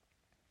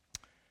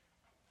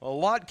A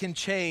lot can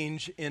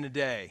change in a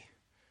day.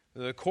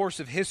 The course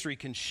of history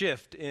can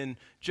shift in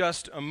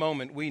just a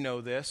moment. We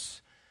know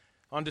this.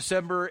 On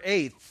December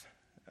 8th,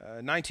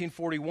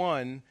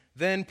 1941,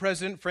 then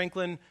President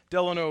Franklin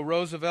Delano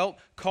Roosevelt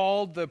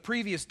called the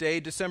previous day,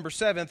 December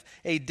 7th,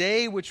 a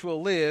day which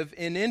will live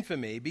in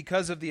infamy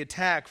because of the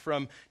attack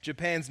from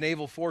Japan's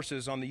naval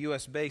forces on the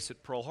U.S. base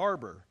at Pearl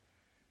Harbor.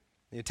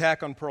 The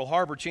attack on Pearl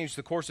Harbor changed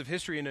the course of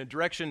history in a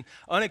direction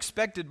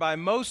unexpected by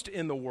most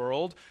in the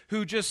world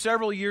who just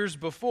several years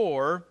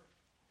before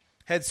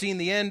had seen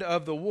the end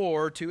of the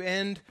war to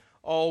end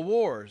all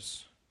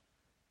wars.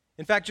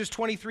 In fact, just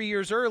 23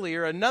 years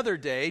earlier, another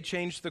day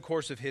changed the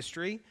course of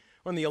history.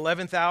 On the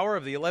 11th hour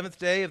of the 11th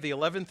day of the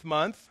 11th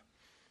month,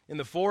 in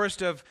the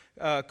forest of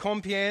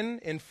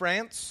Compiègne in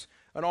France,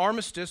 an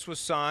armistice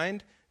was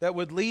signed that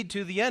would lead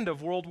to the end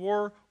of World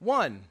War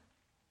I,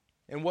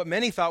 and what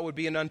many thought would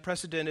be an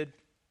unprecedented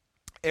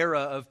era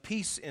of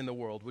peace in the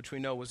world, which we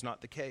know was not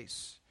the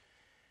case.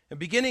 And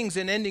beginnings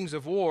and endings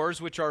of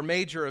wars, which are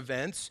major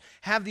events,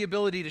 have the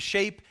ability to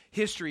shape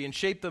history and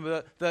shape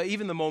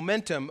even the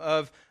momentum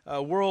of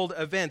world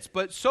events,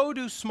 but so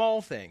do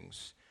small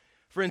things.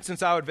 For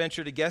instance, I would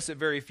venture to guess that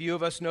very few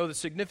of us know the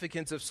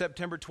significance of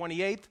September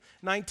 28th,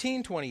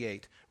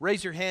 1928.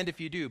 Raise your hand if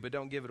you do, but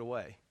don't give it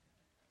away.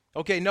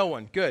 Okay, no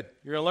one. Good.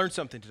 You're going to learn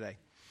something today.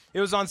 It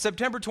was on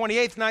September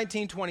 28th,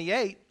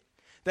 1928,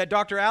 that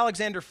Dr.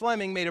 Alexander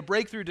Fleming made a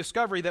breakthrough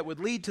discovery that would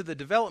lead to the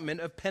development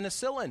of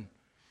penicillin,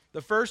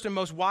 the first and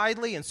most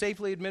widely and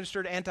safely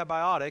administered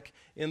antibiotic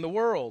in the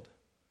world.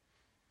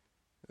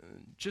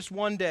 Just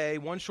one day,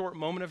 one short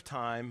moment of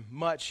time,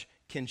 much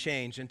can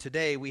change. And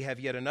today we have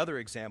yet another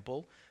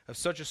example of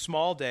such a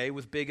small day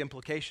with big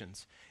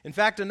implications. In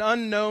fact, an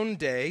unknown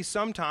day,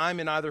 sometime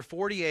in either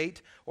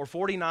 48 or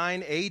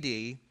 49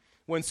 AD,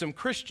 when some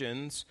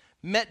Christians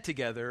met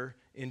together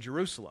in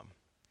Jerusalem.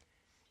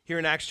 Here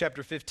in Acts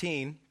chapter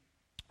 15,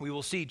 we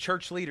will see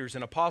church leaders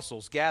and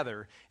apostles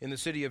gather in the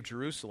city of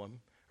Jerusalem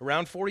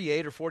around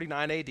 48 or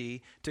 49 AD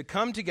to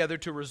come together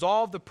to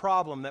resolve the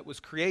problem that was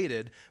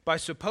created by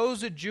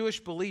supposed Jewish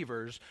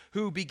believers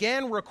who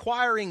began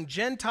requiring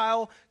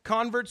Gentile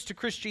converts to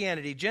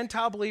Christianity,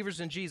 Gentile believers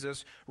in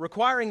Jesus,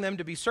 requiring them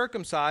to be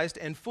circumcised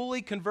and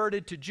fully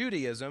converted to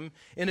Judaism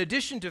in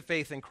addition to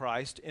faith in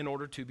Christ in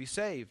order to be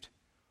saved.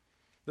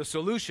 The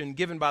solution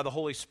given by the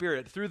Holy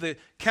Spirit through the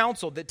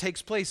council that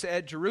takes place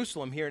at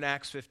Jerusalem here in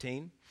Acts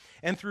 15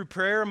 and through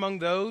prayer among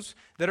those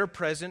that are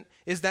present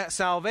is that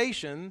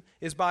salvation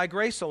is by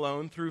grace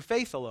alone, through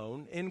faith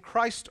alone, in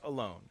Christ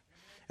alone.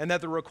 And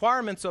that the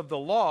requirements of the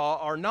law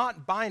are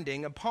not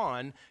binding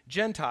upon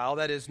Gentile,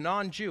 that is,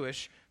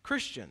 non-Jewish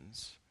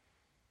Christians.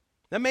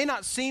 That may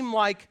not seem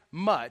like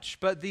much,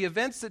 but the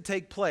events that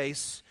take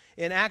place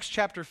in Acts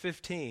chapter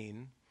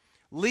 15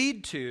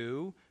 lead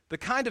to the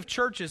kind of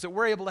churches that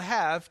we're able to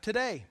have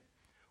today,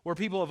 where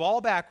people of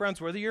all backgrounds,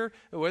 whether you're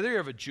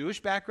of a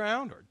Jewish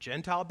background or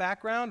Gentile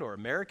background or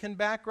American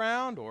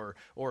background or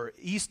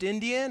East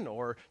Indian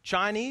or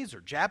Chinese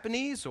or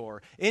Japanese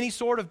or any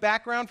sort of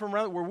background from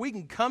around, where we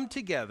can come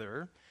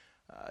together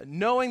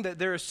knowing that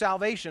there is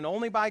salvation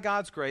only by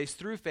God's grace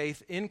through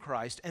faith in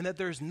Christ and that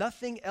there's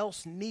nothing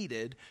else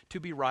needed to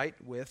be right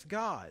with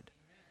God.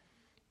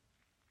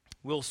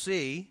 We'll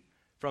see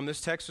from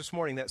this text this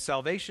morning that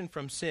salvation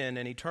from sin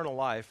and eternal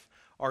life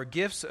are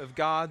gifts of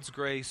God's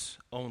grace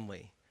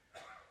only.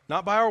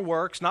 Not by our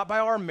works, not by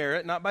our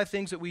merit, not by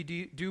things that we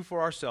do for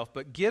ourselves,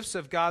 but gifts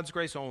of God's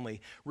grace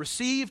only,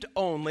 received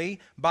only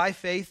by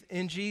faith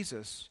in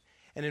Jesus.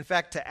 And in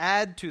fact, to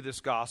add to this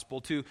gospel,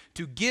 to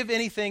give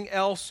anything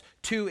else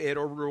to it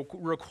or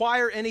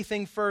require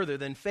anything further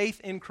than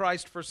faith in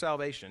Christ for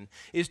salvation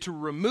is to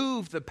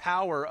remove the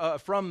power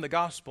from the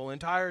gospel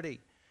entirely.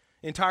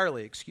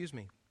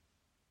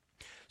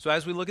 So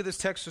as we look at this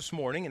text this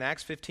morning in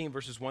Acts 15,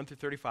 verses 1 through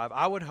 35,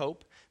 I would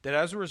hope that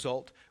as a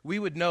result, we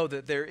would know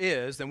that there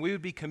is, and we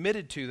would be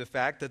committed to the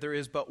fact that there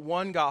is but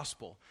one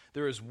gospel.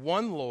 There is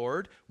one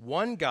Lord,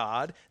 one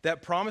God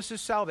that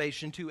promises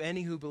salvation to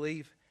any who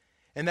believe.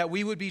 And that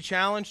we would be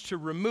challenged to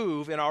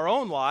remove in our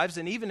own lives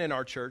and even in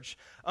our church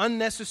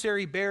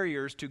unnecessary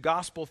barriers to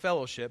gospel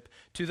fellowship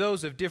to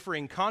those of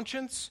differing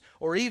conscience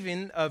or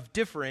even of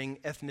differing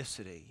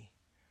ethnicity.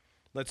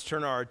 Let's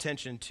turn our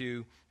attention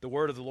to the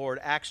word of the Lord,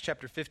 Acts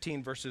chapter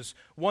 15, verses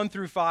 1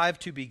 through 5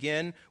 to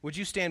begin. Would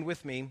you stand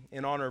with me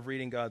in honor of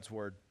reading God's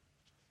word?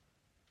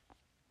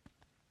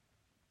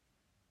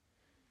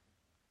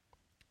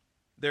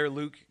 There,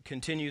 Luke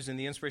continues in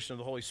the inspiration of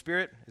the Holy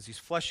Spirit as he's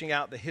fleshing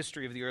out the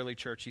history of the early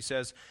church. He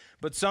says,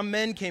 "But some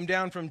men came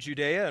down from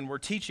Judea and were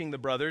teaching the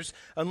brothers,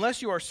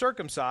 'Unless you are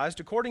circumcised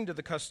according to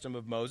the custom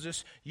of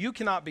Moses, you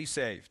cannot be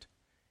saved.'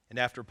 And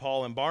after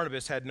Paul and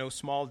Barnabas had no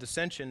small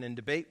dissension and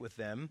debate with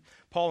them,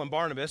 Paul and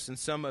Barnabas and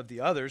some of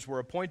the others were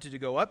appointed to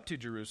go up to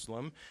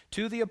Jerusalem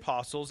to the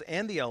apostles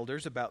and the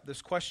elders about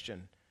this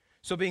question.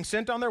 So being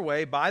sent on their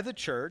way by the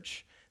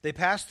church, they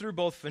passed through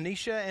both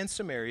Phoenicia and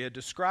Samaria,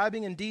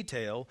 describing in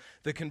detail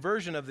the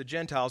conversion of the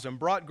Gentiles, and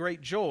brought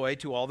great joy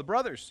to all the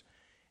brothers.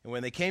 And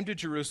when they came to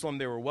Jerusalem,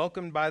 they were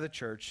welcomed by the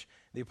church,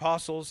 the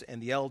apostles,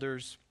 and the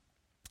elders.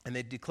 and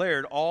they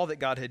declared all that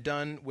God had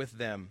done with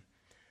them.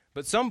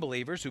 But some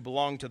believers who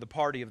belonged to the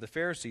party of the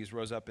Pharisees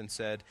rose up and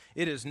said,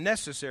 "It is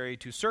necessary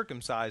to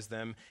circumcise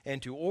them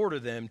and to order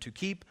them to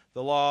keep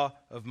the law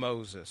of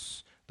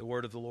Moses." The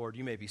word of the Lord.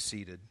 You may be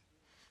seated.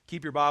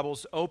 Keep your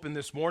Bibles open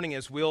this morning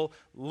as we'll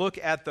look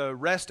at the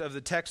rest of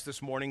the text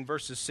this morning,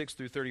 verses 6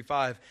 through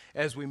 35,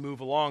 as we move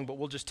along, but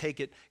we'll just take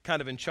it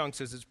kind of in chunks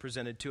as it's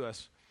presented to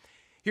us.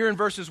 Here in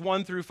verses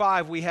 1 through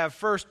 5, we have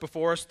first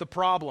before us the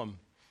problem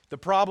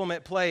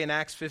at play in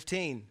Acts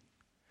 15.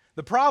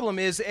 The problem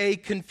is a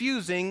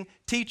confusing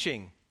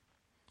teaching.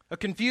 A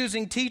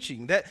confusing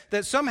teaching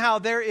that somehow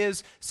there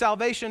is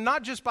salvation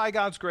not just by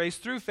God's grace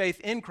through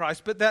faith in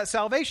Christ, but that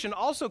salvation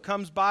also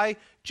comes by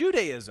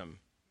Judaism.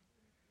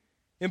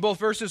 In both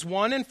verses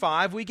 1 and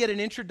 5, we get an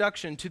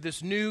introduction to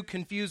this new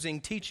confusing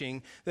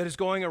teaching that is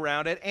going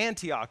around at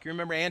Antioch. You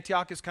remember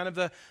Antioch is kind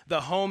of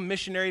the home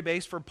missionary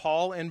base for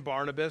Paul and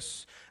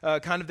Barnabas,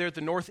 kind of there at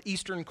the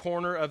northeastern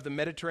corner of the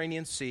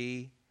Mediterranean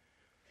Sea.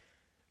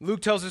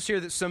 Luke tells us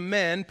here that some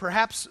men,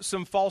 perhaps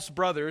some false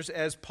brothers,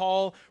 as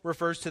Paul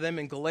refers to them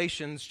in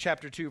Galatians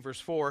chapter 2, verse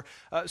 4,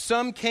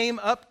 some came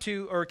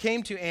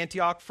to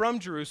Antioch from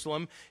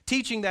Jerusalem,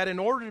 teaching that in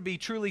order to be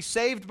truly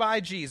saved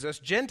by Jesus,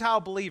 Gentile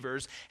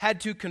believers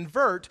had to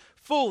convert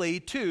fully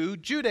to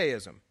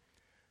Judaism.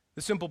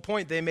 The simple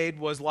point they made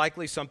was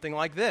likely something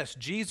like this: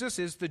 Jesus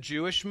is the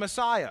Jewish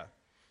Messiah.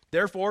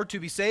 Therefore, to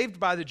be saved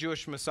by the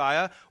Jewish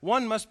Messiah,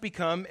 one must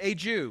become a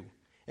Jew.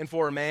 And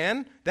for a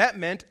man, that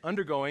meant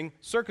undergoing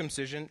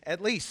circumcision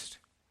at least.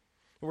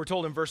 We're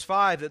told in verse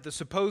 5 that the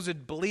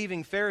supposed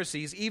believing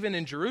Pharisees, even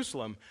in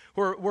Jerusalem,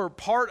 were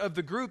part of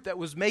the group that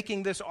was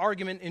making this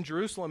argument in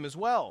Jerusalem as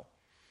well.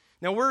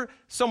 Now, we're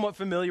somewhat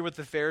familiar with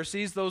the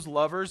Pharisees, those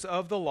lovers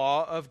of the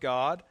law of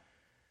God.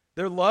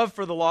 Their love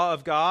for the law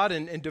of God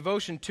and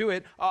devotion to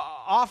it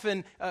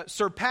often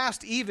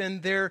surpassed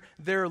even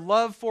their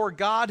love for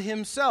God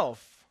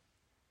himself.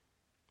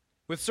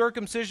 With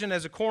circumcision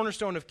as a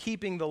cornerstone of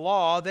keeping the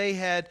law, they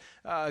had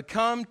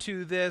come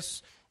to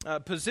this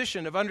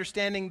position of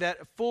understanding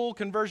that full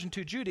conversion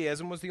to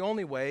Judaism was the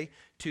only way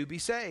to be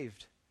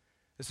saved.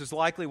 This is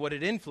likely what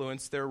had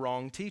influenced their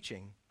wrong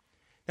teaching.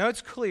 Now,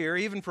 it's clear,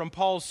 even from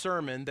Paul's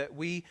sermon that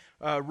we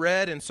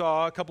read and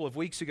saw a couple of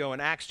weeks ago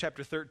in Acts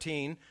chapter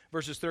 13,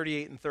 verses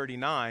 38 and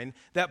 39,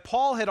 that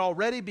Paul had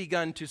already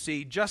begun to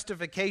see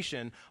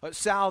justification,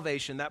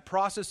 salvation, that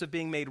process of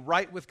being made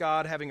right with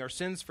God, having our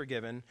sins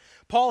forgiven.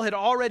 Paul had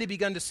already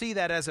begun to see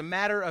that as a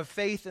matter of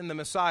faith in the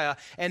Messiah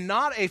and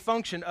not a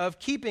function of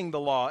keeping the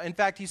law. In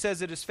fact, he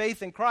says it is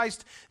faith in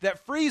Christ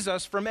that frees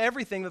us from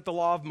everything that the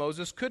law of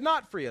Moses could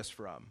not free us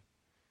from.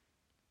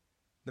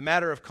 The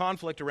matter of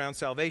conflict around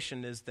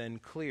salvation is then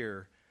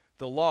clear.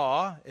 The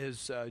law,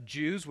 as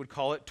Jews would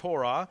call it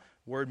Torah,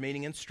 word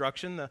meaning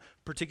instruction,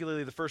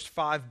 particularly the first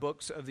 5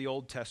 books of the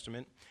Old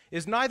Testament,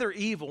 is neither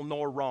evil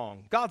nor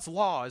wrong. God's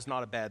law is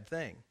not a bad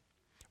thing.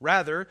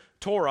 Rather,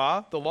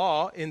 Torah, the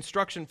law,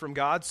 instruction from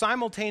God,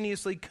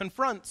 simultaneously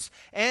confronts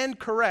and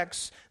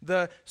corrects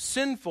the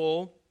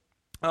sinful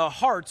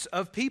hearts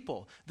of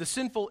people, the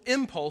sinful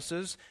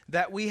impulses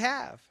that we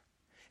have.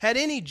 Had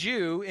any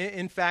Jew,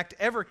 in fact,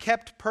 ever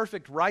kept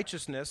perfect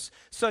righteousness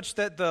such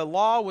that the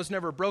law was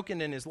never broken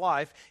in his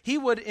life, he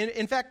would,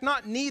 in fact,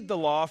 not need the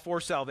law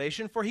for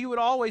salvation, for he would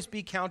always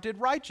be counted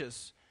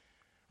righteous.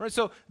 Right?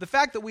 So the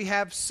fact that we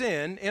have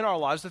sin in our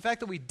lives, the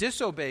fact that we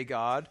disobey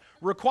God,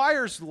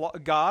 requires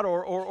God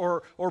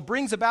or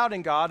brings about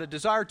in God a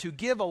desire to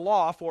give a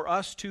law for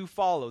us to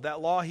follow.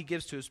 That law he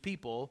gives to his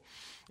people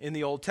in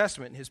the Old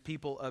Testament, his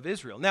people of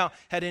Israel. Now,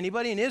 had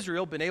anybody in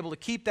Israel been able to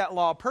keep that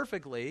law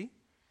perfectly,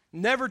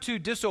 never to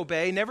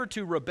disobey, never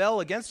to rebel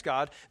against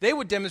God, they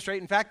would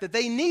demonstrate, in fact, that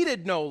they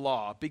needed no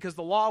law because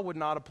the law would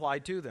not apply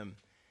to them.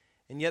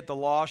 And yet the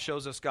law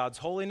shows us God's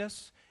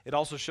holiness. It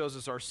also shows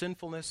us our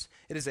sinfulness.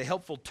 It is a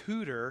helpful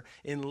tutor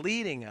in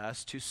leading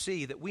us to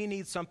see that we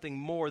need something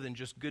more than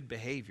just good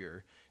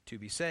behavior to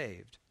be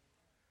saved.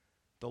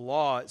 The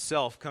law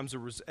itself comes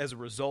as a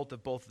result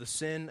of both the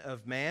sin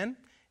of man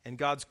and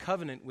God's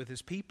covenant with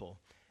his people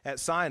at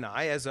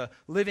Sinai as a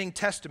living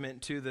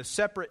testament to the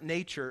separate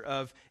nature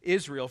of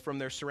Israel from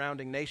their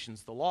surrounding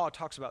nations. The law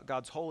talks about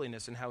God's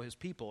holiness and how his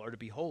people are to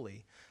be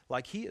holy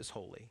like he is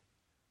holy.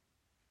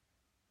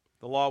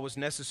 The law was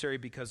necessary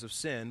because of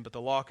sin, but the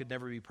law could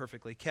never be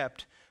perfectly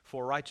kept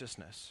for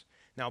righteousness.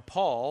 Now,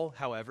 Paul,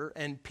 however,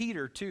 and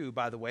Peter too,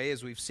 by the way,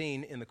 as we've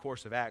seen in the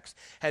course of Acts,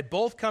 had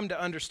both come to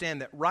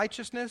understand that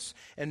righteousness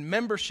and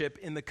membership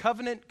in the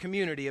covenant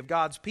community of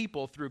God's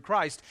people through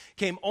Christ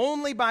came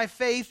only by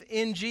faith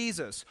in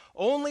Jesus,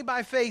 only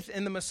by faith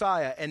in the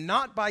Messiah, and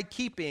not by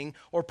keeping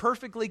or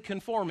perfectly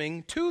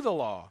conforming to the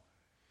law.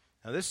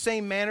 Now, this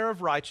same manner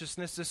of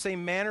righteousness, this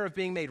same manner of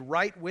being made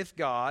right with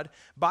God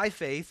by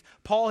faith,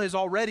 Paul has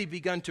already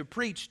begun to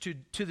preach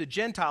to the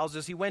Gentiles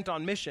as he went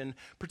on mission,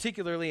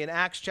 particularly in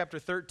Acts chapter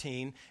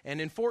 13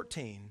 and in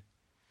 14.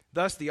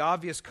 Thus, the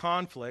obvious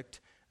conflict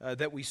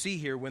that we see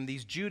here when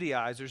these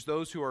Judaizers,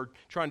 those who are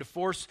trying to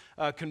force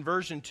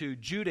conversion to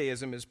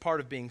Judaism as part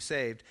of being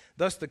saved,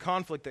 thus the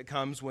conflict that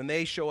comes when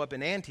they show up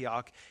in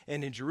Antioch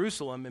and in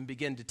Jerusalem and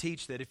begin to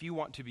teach that if you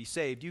want to be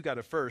saved, you got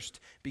to first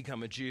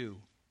become a Jew.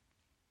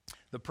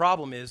 The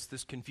problem is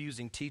this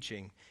confusing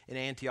teaching in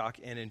Antioch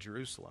and in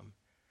Jerusalem.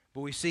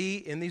 But we see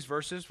in these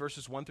verses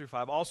 1 through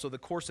 5, also the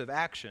course of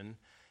action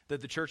that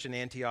the church in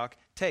Antioch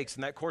takes.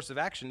 And that course of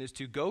action is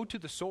to go to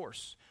the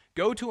source,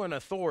 go to an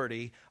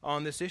authority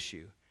on this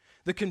issue.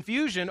 The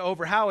confusion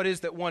over how it is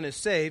that one is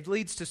saved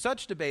leads to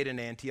such debate in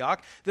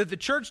Antioch that the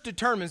church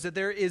determines that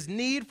there is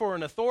need for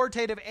an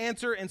authoritative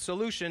answer and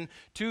solution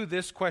to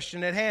this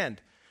question at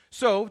hand.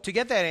 So, to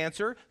get that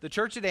answer, the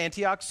church at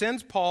Antioch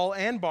sends Paul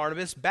and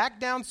Barnabas back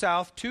down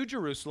south to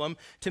Jerusalem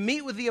to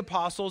meet with the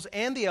apostles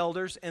and the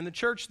elders and the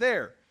church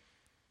there.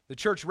 The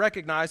church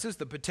recognizes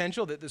the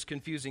potential that this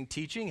confusing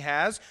teaching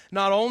has,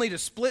 not only to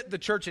split the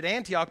church at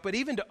Antioch, but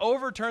even to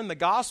overturn the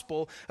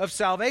gospel of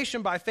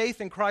salvation by faith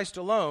in Christ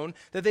alone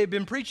that they've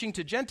been preaching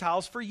to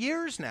Gentiles for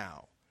years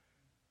now.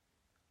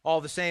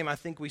 All the same, I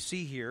think we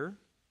see here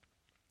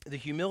the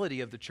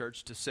humility of the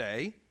church to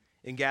say,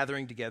 in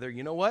gathering together,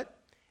 you know what?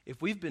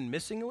 If we've been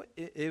missing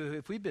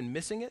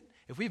it,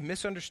 if we've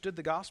misunderstood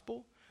the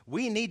gospel,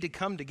 we need to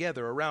come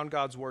together around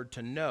God's word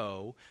to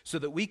know so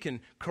that we can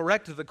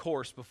correct the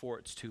course before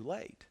it's too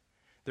late.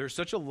 There's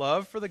such a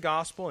love for the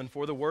gospel and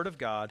for the word of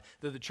God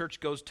that the church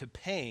goes to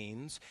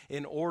pains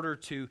in order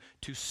to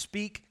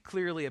speak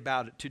clearly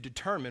about it, to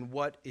determine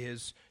what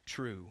is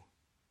true.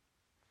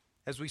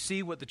 As we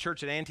see what the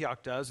church at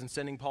Antioch does in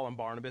sending Paul and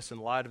Barnabas in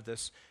light of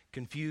this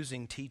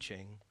confusing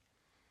teaching,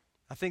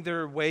 I think there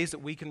are ways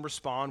that we can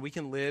respond, we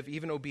can live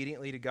even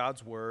obediently to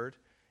God's word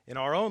in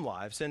our own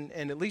lives. And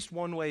at least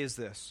one way is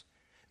this,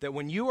 that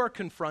when you are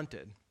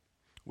confronted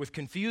with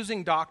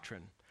confusing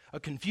doctrine, a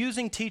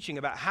confusing teaching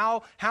about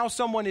how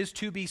someone is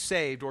to be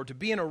saved or to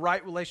be in a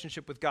right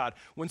relationship with God,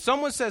 when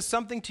someone says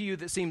something to you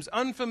that seems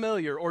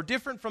unfamiliar or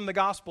different from the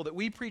gospel that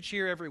we preach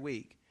here every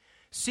week,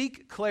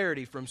 seek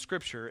clarity from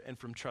Scripture and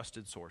from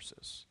trusted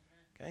sources.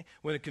 Okay?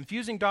 When a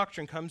confusing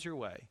doctrine comes your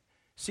way,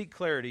 seek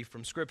clarity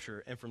from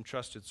Scripture and from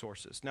trusted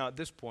sources. Now, at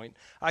this point,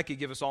 I could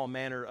give us all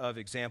manner of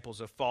examples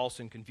of false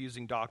and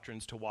confusing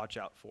doctrines to watch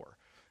out for.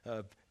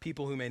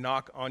 People who may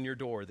knock on your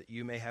door that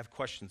you may have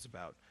questions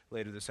about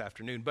later this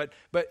afternoon. But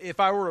if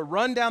I were to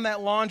run down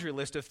that laundry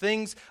list of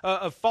things,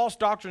 of false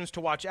doctrines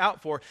to watch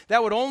out for,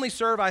 that would only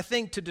serve, I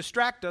think, to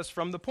distract us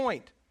from the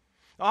point.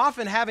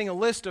 Often having a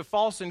list of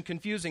false and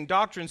confusing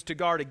doctrines to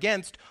guard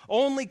against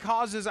only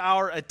causes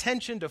our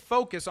attention to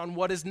focus on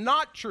what is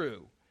not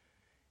true,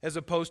 as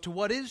opposed to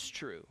what is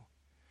true.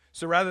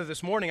 So rather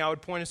this morning, I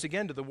would point us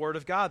again to the Word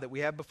of God that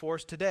we have before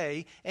us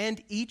today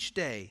and each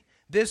day.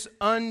 This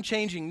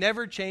unchanging,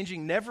 never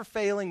changing, never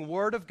failing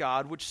Word of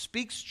God, which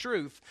speaks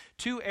truth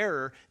to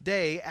error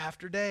day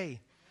after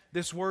day.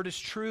 This Word is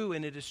true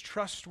and it is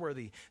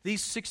trustworthy.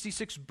 These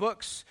 66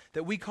 books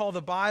that we call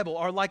the Bible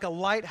are like a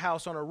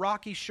lighthouse on a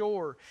rocky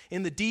shore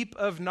in the deep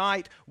of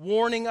night,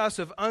 warning us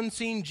of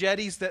unseen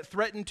jetties that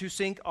threaten to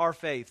sink our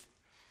faith.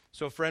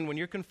 So, friend, when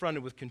you're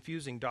confronted with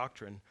confusing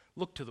doctrine,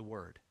 look to the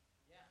Word.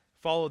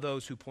 Follow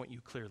those who point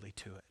you clearly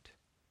to it.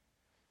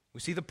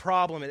 We see the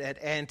problem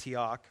at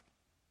Antioch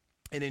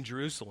and in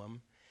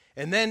Jerusalem.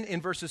 And then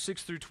in verses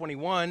 6 through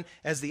 21,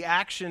 as the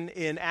action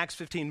in Acts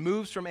 15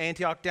 moves from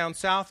Antioch down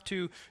south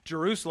to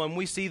Jerusalem,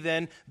 we see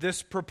then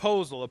this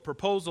proposal, a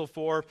proposal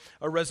for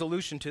a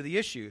resolution to the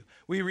issue.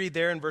 We read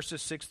there in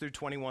verses 6 through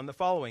 21 the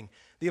following.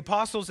 The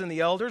apostles and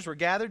the elders were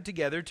gathered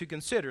together to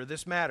consider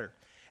this matter.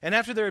 And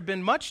after there had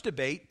been much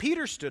debate,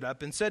 Peter stood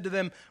up and said to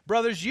them,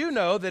 Brothers, you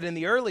know that in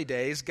the early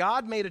days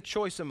God made a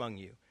choice among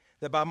you,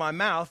 that by my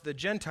mouth the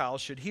Gentiles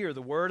should hear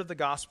the word of the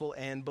gospel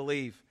and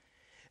believe.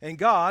 And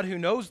God, who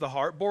knows the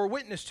heart, bore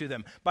witness to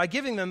them by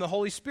giving them the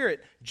Holy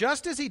Spirit,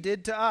 just as he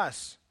did to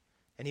us.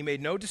 And he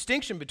made no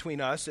distinction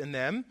between us and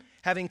them,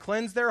 having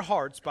cleansed their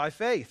hearts by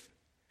faith.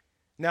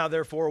 Now,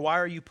 therefore, why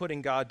are you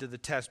putting God to the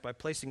test by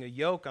placing a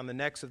yoke on the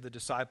necks of the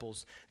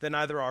disciples that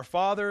neither our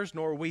fathers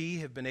nor we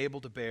have been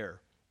able to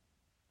bear?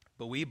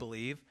 But we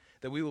believe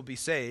that we will be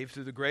saved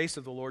through the grace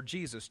of the Lord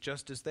Jesus,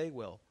 just as they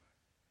will.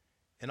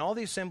 And all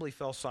the assembly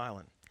fell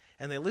silent.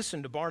 And they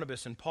listened to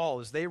Barnabas and Paul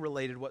as they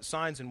related what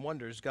signs and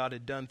wonders God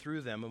had done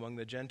through them among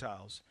the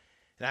Gentiles.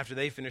 And after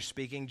they finished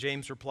speaking,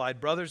 James replied,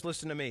 Brothers,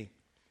 listen to me.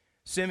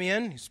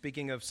 Simeon,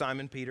 speaking of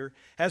Simon Peter,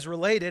 has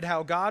related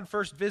how God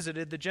first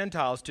visited the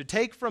Gentiles to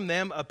take from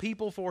them a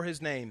people for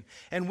his name.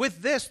 And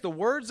with this, the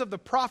words of the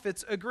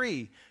prophets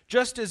agree,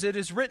 just as it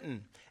is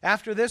written,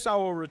 After this I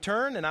will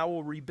return and I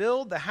will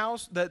rebuild the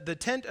house, the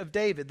tent of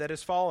David that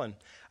has fallen.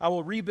 I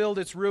will rebuild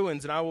its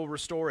ruins and I will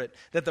restore it,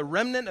 that the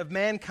remnant of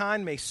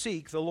mankind may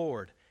seek the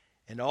Lord.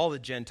 And all the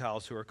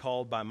Gentiles who are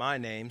called by my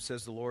name,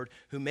 says the Lord,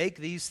 who make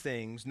these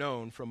things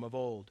known from of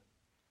old.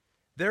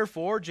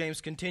 Therefore, James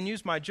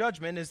continues, my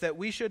judgment is that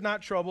we should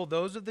not trouble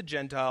those of the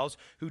Gentiles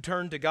who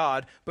turn to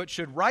God, but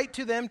should write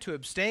to them to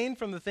abstain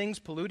from the things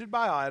polluted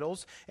by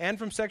idols, and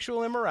from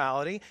sexual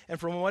immorality, and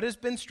from what has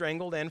been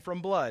strangled, and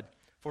from blood.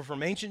 For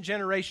from ancient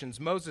generations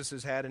Moses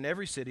has had in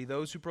every city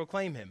those who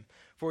proclaim him,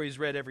 for he is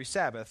read every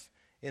Sabbath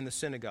in the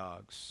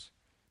synagogues."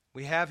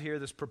 We have here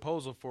this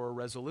proposal for a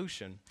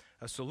resolution,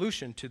 a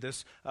solution to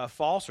this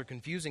false or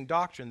confusing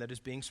doctrine that is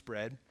being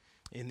spread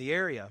in the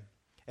area.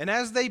 And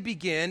as they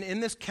begin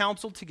in this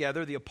council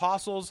together, the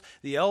apostles,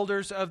 the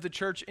elders of the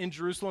church in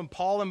Jerusalem,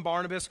 Paul and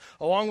Barnabas,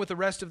 along with the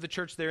rest of the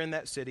church there in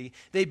that city,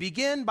 they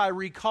begin by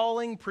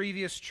recalling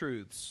previous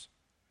truths.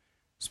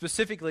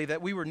 Specifically,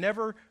 that we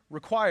never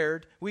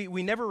required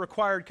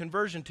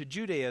conversion to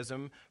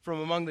Judaism from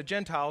among the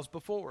Gentiles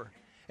before.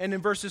 And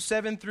in verses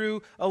 7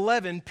 through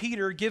 11,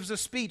 Peter gives a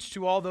speech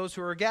to all those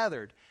who are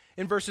gathered.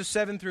 In verses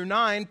 7 through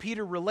 9,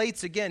 Peter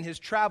relates again his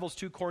travels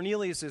to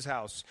Cornelius'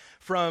 house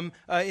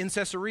in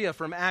Caesarea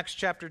from Acts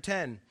chapter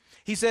 10.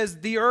 He says,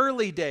 the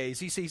early days.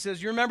 He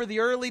says, you remember the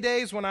early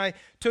days when I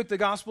took the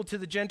gospel to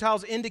the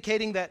Gentiles,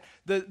 indicating that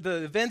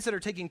the events that are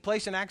taking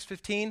place in Acts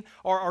 15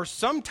 are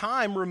some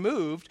time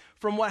removed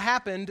from what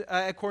happened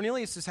at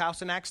Cornelius'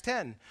 house in Acts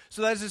 10.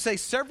 So that is to say,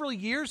 several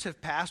years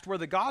have passed where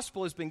the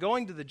gospel has been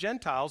going to the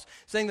Gentiles,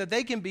 saying that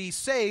they can be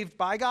saved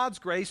by God's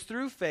grace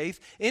through faith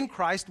in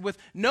Christ with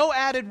no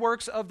added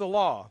works of the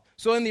law.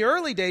 So in the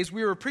early days,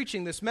 we were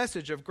preaching this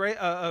message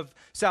of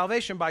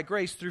salvation by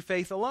grace through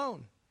faith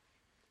alone.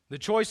 The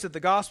choice that the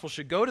gospel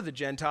should go to the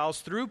Gentiles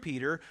through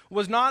Peter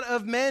was not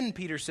of men,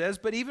 Peter says,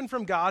 but even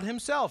from God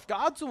himself.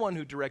 God's the one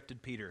who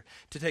directed Peter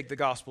to take the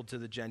gospel to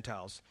the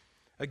Gentiles.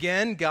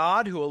 Again,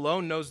 God, who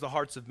alone knows the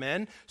hearts of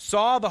men,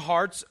 saw the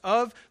hearts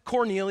of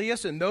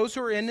Cornelius and those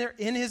who are in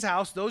his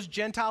house, those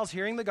Gentiles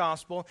hearing the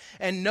gospel,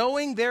 and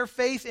knowing their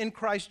faith in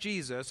Christ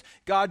Jesus,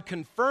 God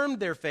confirmed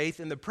their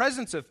faith in the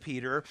presence of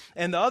Peter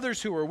and the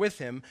others who were with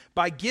him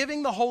by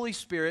giving the Holy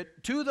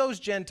Spirit to those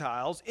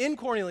Gentiles in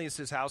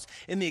Cornelius' house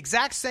in the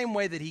exact same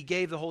way that he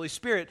gave the Holy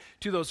Spirit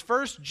to those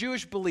first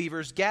Jewish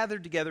believers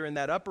gathered together in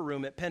that upper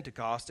room at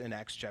Pentecost in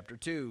Acts chapter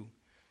 2.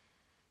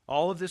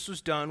 All of this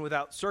was done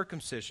without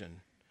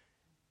circumcision.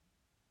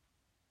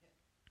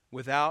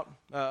 Without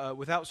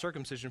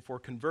circumcision for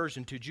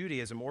conversion to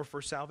Judaism or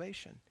for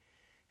salvation.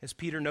 As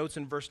Peter notes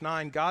in verse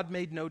 9, God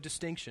made no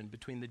distinction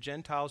between the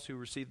Gentiles who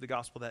received the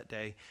gospel that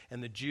day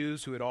and the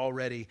Jews who had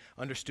already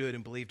understood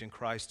and believed in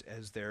Christ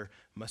as their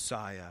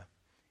Messiah.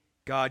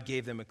 God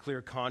gave them a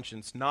clear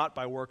conscience, not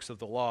by works of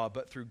the law,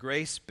 but through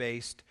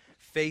grace-based,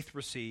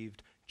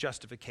 faith-received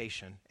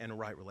justification and a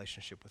right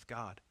relationship with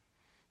God.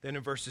 Then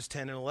in verses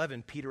 10 and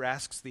 11, Peter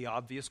asks the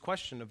obvious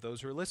question of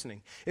those who are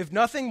listening. If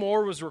nothing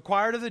more was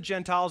required of the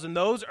Gentiles in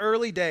those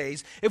early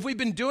days, if we've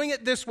been doing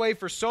it this way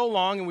for so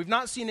long and we've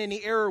not seen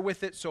any error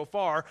with it so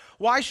far,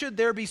 why should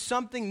there be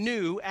something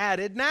new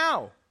added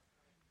now?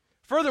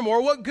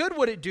 Furthermore, what good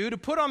would it do to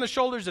put on the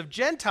shoulders of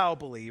Gentile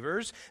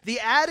believers the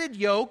added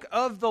yoke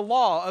of the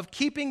law, of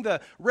keeping the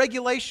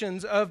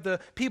regulations of the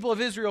people of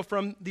Israel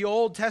from the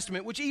Old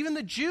Testament, which even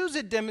the Jews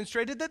had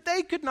demonstrated that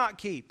they could not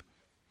keep?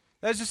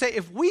 That is to say,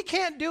 if we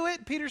can't do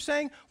it, Peter's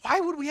saying, why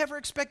would we ever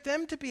expect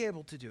them to be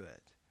able to do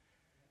it?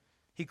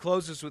 He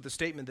closes with the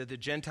statement that the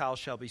Gentiles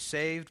shall be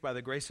saved by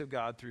the grace of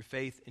God through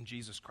faith in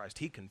Jesus Christ.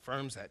 He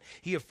confirms that.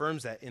 He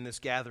affirms that in this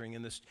gathering,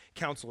 in this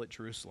council at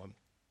Jerusalem.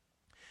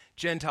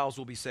 Gentiles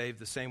will be saved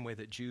the same way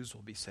that Jews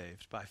will be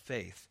saved, by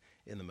faith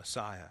in the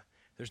Messiah.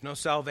 There's no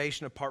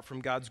salvation apart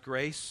from God's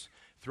grace,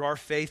 through our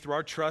faith, through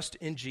our trust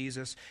in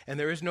Jesus, and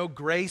there is no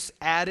grace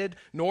added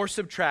nor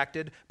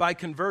subtracted by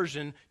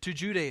conversion to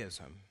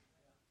Judaism.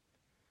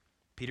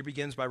 Peter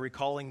begins by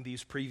recalling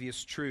these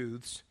previous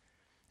truths,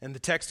 and the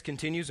text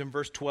continues in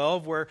verse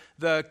 12 where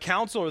the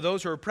council, or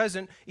those who are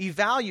present,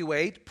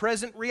 evaluate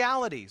present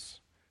realities.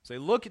 So they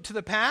look to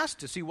the past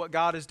to see what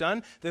God has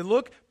done. They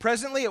look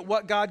presently at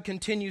what God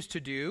continues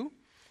to do.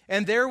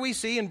 And there we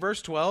see in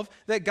verse 12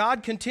 that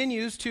God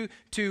continues to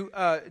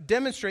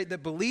demonstrate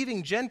that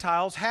believing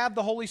Gentiles have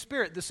the Holy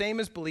Spirit, the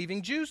same as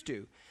believing Jews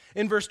do.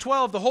 In verse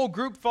 12, the whole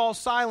group falls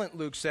silent,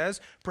 Luke says,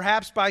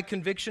 perhaps by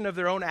conviction of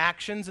their own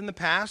actions in the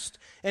past,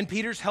 and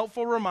Peter's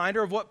helpful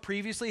reminder of what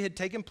previously had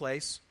taken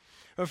place.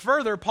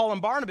 Further, Paul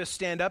and Barnabas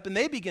stand up and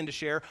they begin to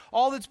share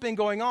all that's been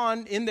going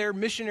on in their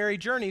missionary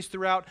journeys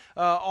throughout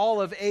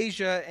all of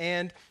Asia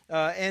and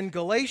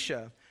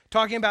Galatia,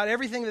 talking about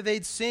everything that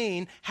they'd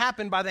seen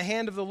happen by the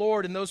hand of the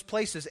Lord in those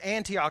places,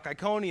 Antioch,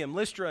 Iconium,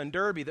 Lystra, and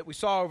Derbe, that we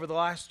saw over the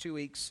last 2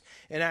 weeks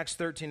in Acts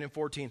 13 and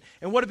 14,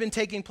 and what had been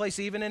taking place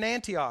even in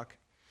Antioch.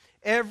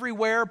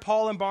 Everywhere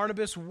Paul and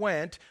Barnabas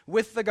went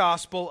with the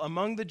gospel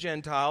among the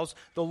Gentiles,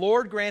 the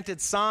Lord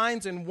granted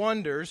signs and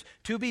wonders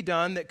to be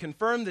done that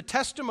confirmed the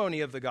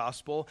testimony of the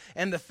gospel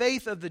and the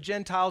faith of the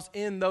Gentiles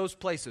in those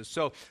places.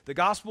 So the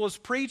gospel is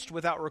preached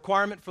without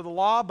requirement for the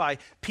law by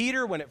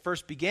Peter when it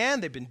first began.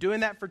 They've been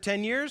doing that for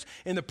 10 years.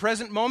 In the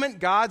present moment,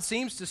 God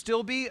seems to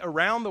still be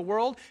around the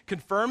world,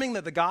 confirming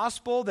that the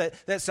gospel,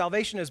 that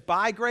salvation is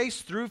by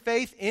grace through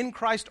faith in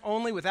Christ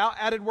only, without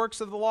added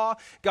works of the law.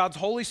 God's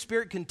Holy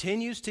Spirit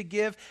continues to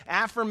give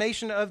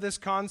affirmation of this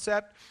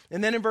concept.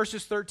 And then in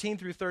verses 13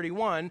 through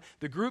 31,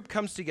 the group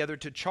comes together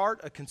to chart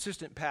a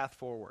consistent path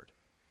forward.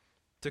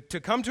 to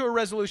come to a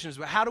resolution is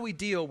how do we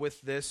deal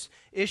with this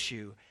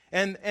issue?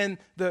 And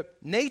the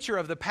nature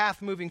of the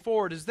path moving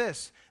forward is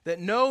this, that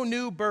no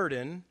new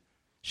burden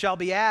shall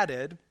be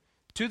added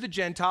to the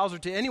Gentiles or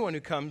to anyone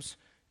who comes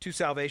to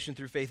salvation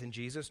through faith in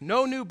Jesus.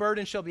 No new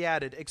burden shall be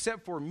added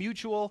except for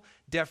mutual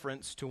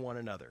deference to one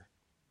another.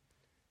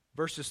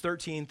 Verses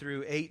 13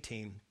 through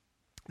 18.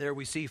 There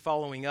we see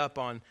following up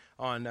on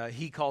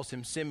he calls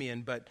him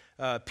Simeon, but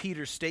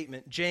Peter's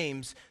statement,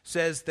 James,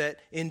 says that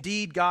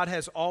indeed God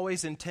has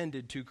always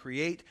intended to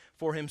create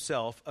for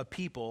himself a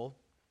people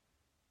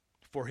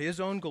for his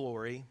own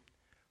glory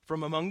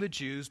from among the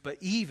Jews, but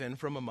even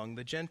from among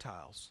the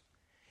Gentiles.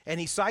 And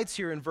he cites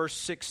here in verse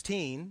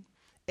 16,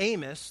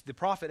 Amos, the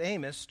prophet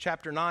Amos,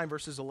 chapter 9,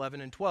 verses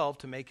 11 and 12,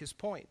 to make his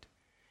point.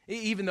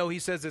 Even though he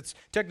says it's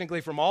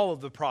technically from all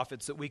of the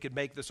prophets that we could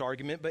make this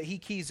argument, but he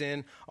keys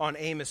in on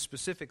Amos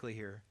specifically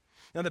here.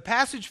 Now the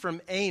passage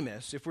from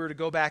Amos, if we were to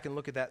go back and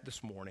look at that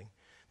this morning,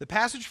 the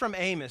passage from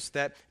Amos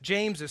that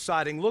James is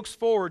citing looks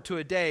forward to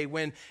a day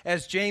when,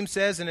 as James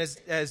says and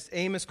as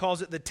Amos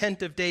calls it, the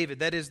tent of David,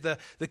 that is the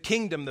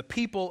kingdom, the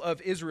people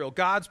of Israel,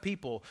 God's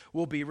people,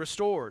 will be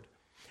restored.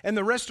 And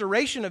the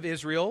restoration of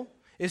Israel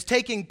is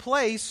taking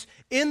place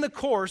in the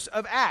course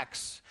of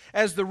Acts,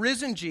 as the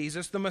risen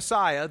Jesus, the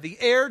Messiah, the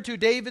heir to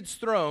David's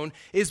throne,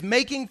 is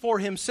making for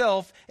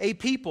himself a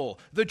people,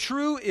 the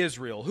true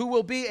Israel, who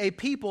will be a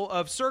people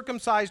of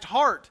circumcised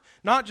heart,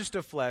 not just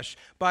of flesh,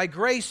 by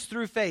grace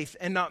through faith,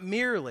 and not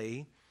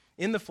merely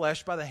in the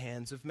flesh by the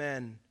hands of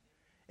men.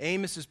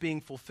 Amos is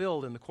being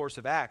fulfilled in the course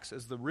of Acts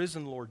as the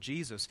risen Lord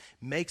Jesus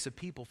makes a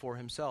people for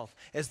himself,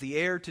 as the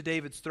heir to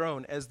David's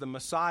throne, as the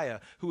Messiah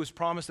who was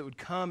promised that would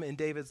come in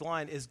David's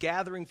line, is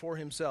gathering for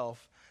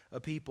himself a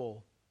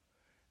people.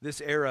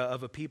 This era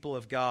of a people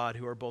of God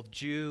who are both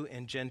Jew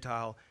and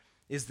Gentile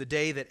is the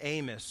day that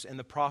Amos and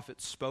the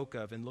prophets spoke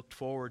of and looked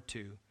forward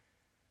to.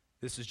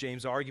 This is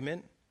James'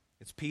 argument.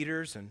 It's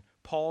Peter's and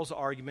Paul's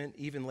argument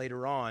even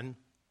later on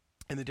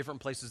in the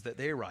different places that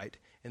they write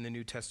in the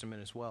New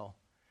Testament as well.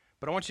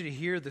 But I want you to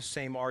hear the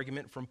same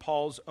argument from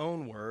Paul's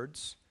own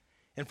words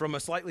and from a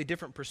slightly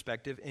different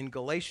perspective in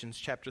Galatians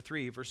chapter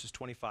 3, verses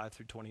 25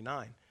 through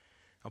 29.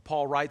 Now,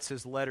 Paul writes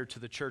his letter to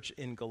the church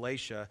in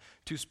Galatia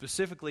to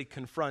specifically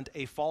confront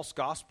a false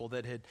gospel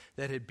that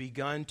had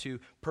begun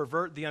to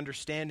pervert the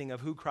understanding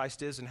of who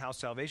Christ is and how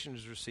salvation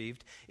is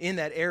received in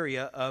that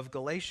area of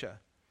Galatia.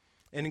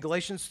 And in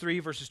Galatians 3,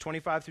 verses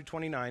 25 through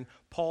 29,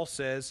 Paul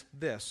says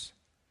this,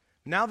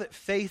 "Now that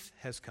faith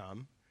has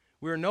come,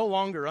 we are no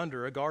longer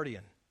under a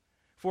guardian.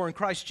 For in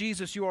Christ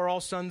Jesus you are all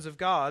sons of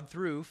God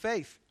through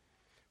faith.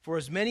 For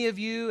as many of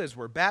you as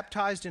were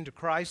baptized into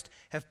Christ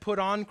have put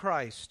on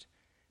Christ.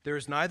 There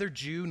is neither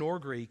Jew nor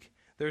Greek.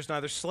 There is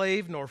neither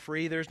slave nor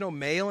free. There is no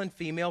male and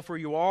female, for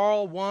you are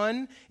all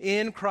one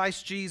in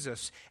Christ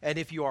Jesus. And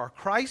if you are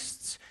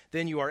Christ's,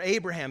 then you are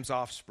Abraham's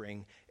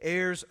offspring,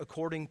 heirs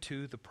according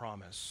to the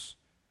promise."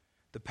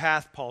 The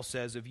path, Paul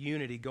says, of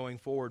unity going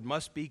forward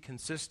must be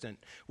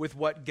consistent with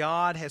what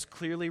God has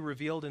clearly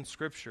revealed in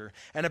Scripture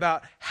and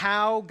about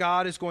how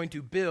God is going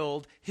to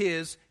build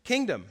his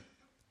kingdom.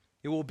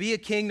 It will be a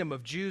kingdom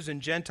of Jews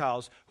and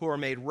Gentiles who are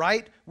made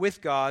right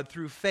with God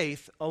through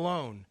faith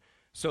alone.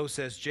 So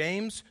says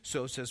James,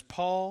 so says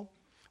Paul.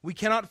 We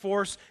cannot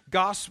force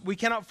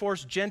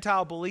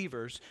Gentile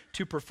believers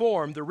to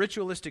perform the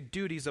ritualistic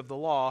duties of the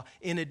law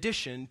in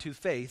addition to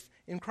faith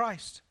in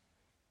Christ.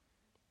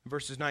 In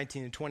verses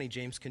 19 and 20,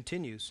 James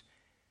continues.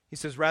 He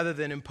says, rather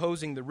than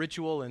imposing the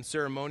ritual and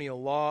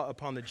ceremonial law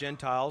upon the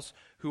Gentiles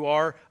who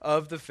are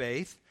of the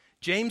faith,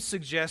 James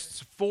suggests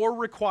 4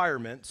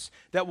 requirements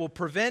that will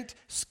prevent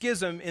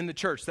schism in the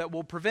church, that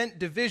will prevent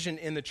division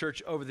in the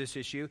church over this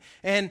issue,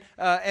 and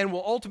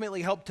will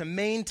ultimately help to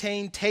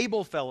maintain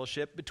table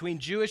fellowship between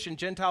Jewish and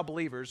Gentile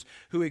believers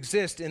who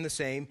exist in the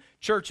same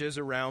churches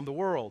around the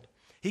world.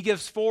 He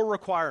gives 4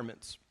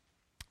 requirements.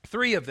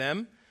 3 of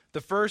them,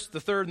 the first,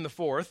 the third, and the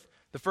fourth,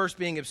 the first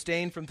being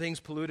abstain from things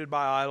polluted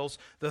by idols.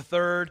 The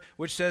third,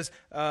 which says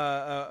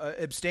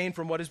abstain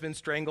from what has been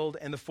strangled.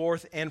 And the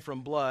fourth, and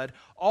from blood.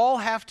 All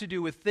have to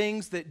do with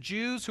things that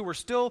Jews who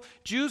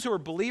were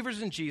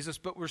believers in Jesus,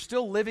 but were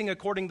still living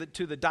according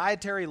to the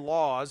dietary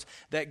laws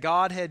that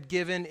God had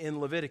given in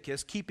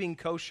Leviticus, keeping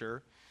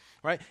kosher.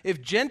 Right?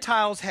 If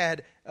Gentiles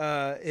had,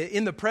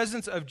 in the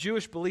presence of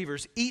Jewish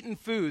believers, eaten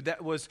food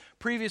that was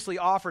previously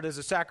offered as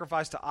a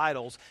sacrifice to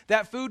idols,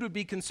 that food would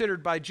be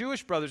considered by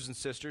Jewish brothers and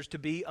sisters to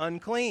be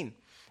unclean.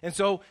 And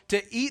so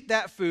to eat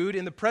that food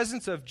in the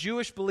presence of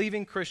Jewish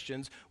believing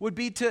Christians would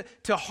be to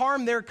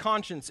harm their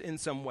conscience in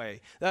some way.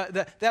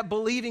 That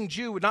believing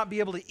Jew would not be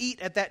able to eat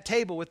at that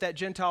table with that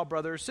Gentile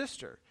brother or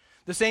sister.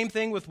 The same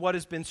thing with what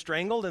has been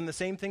strangled, and the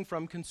same thing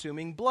from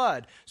consuming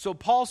blood. So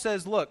Paul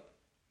says, look,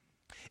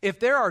 if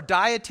there are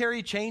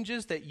dietary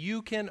changes that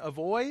you can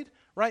avoid,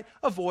 right,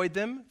 avoid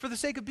them for the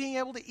sake of being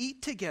able to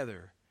eat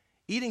together.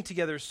 Eating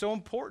together is so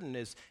important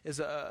as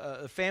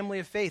a family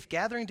of faith,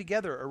 gathering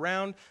together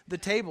around the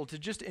table to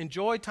just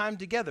enjoy time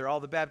together. All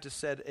the Baptists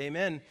said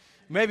amen.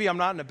 Maybe I'm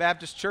not in a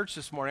Baptist church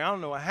this morning. I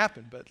don't know what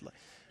happened, but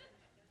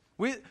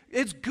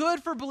It's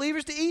good for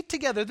believers to eat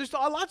together. There's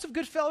lots of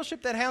good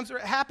fellowship that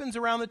happens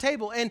around the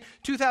table. And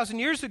 2,000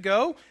 years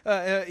ago,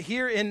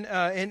 here in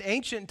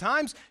ancient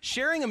times,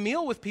 sharing a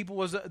meal with people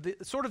was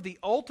sort of the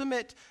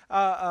ultimate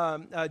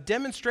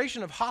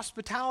demonstration of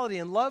hospitality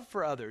and love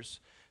for others.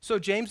 So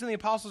James and the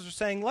apostles are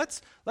saying,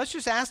 let's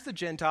just ask the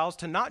Gentiles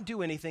to not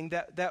do anything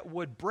that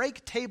would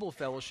break table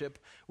fellowship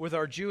with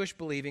our Jewish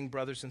believing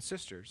brothers and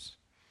sisters.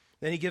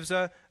 Then he gives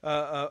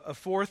a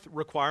fourth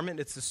requirement.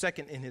 It's the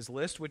second in his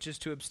list, which is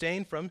to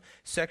abstain from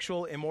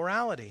sexual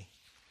immorality.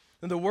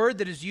 And the word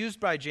that is used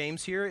by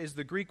James here is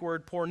the Greek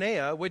word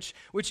porneia, which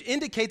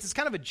indicates it's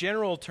kind of a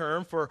general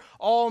term for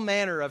all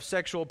manner of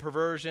sexual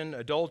perversion,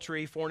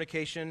 adultery,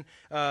 fornication,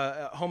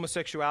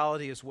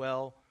 homosexuality as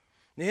well.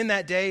 In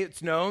that day,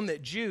 it's known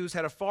that Jews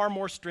had a far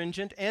more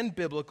stringent and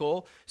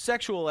biblical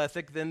sexual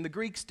ethic than the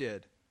Greeks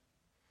did.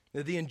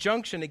 The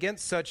injunction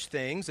against such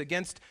things,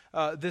 against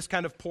this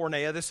kind of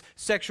porneia, this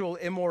sexual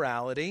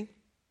immorality,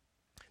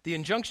 the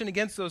injunction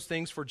against those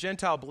things for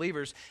Gentile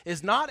believers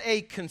is not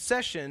a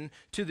concession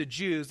to the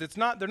Jews.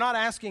 They're not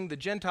asking the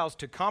Gentiles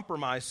to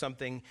compromise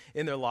something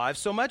in their lives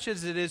so much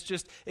as it is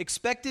just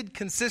expected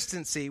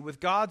consistency with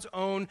God's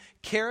own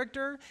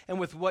character and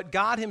with what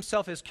God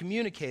himself has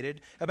communicated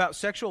about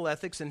sexual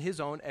ethics and his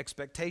own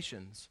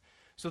expectations.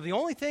 So the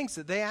only things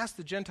that they ask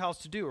the Gentiles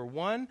to do are,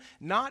 one,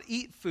 not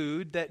eat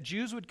food that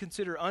Jews would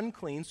consider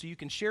unclean so you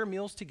can share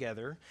meals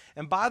together.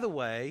 And by the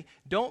way,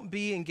 don't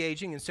be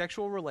engaging in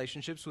sexual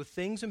relationships with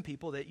things and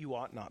people that you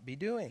ought not be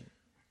doing.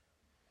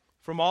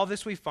 From all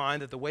this, we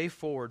find that the way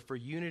forward for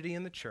unity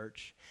in the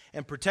church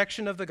and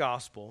protection of the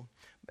gospel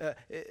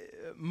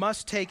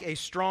must take a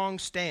strong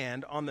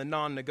stand on the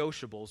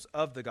non-negotiables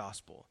of the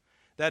gospel.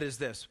 That is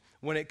this: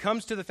 when it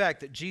comes to the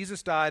fact that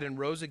Jesus died and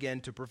rose again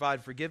to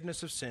provide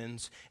forgiveness of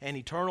sins and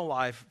eternal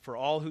life for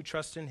all who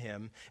trust in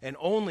him and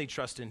only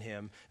trust in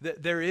him,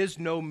 there is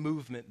no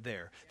movement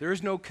there. There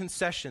is no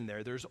concession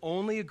there. There's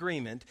only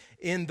agreement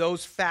in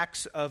those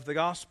facts of the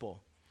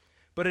gospel.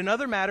 But in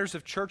other matters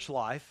of church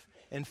life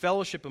and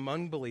fellowship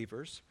among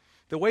believers,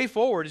 the way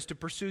forward is to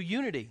pursue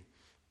unity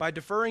by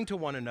deferring to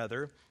one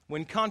another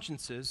when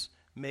consciences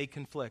may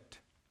conflict.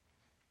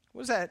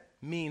 What does that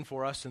mean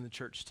for us in the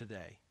church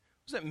today?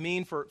 What does that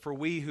mean for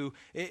we who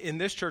in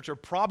this church are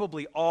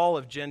probably all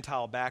of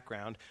Gentile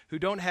background, who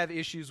don't have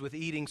issues with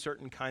eating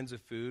certain kinds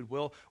of food?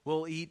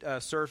 We'll eat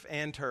surf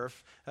and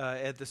turf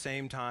at the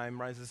same time,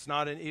 right? It's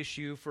not an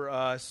issue for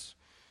us.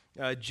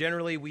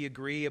 Generally, we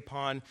agree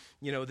upon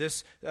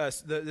this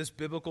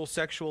biblical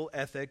sexual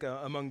ethic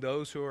among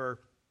those who are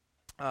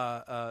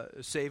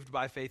saved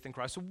by faith in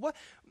Christ. So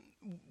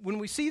when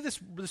we see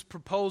this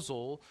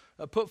proposal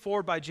put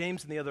forward by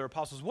James and the other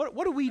apostles,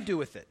 what do we do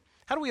with it?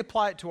 How do we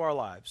apply it to our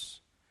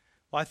lives?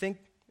 Well, I think,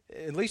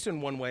 at least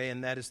in one way,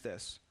 and that is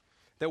this: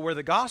 that where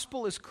the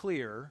gospel is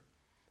clear,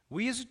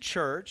 we as a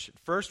church,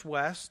 First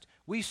West,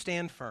 we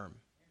stand firm. Amen.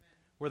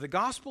 Where the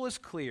gospel is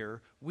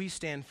clear, we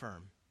stand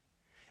firm.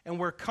 And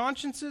where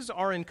consciences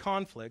are in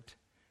conflict,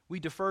 we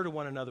defer to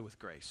one another with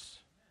grace.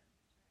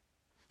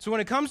 So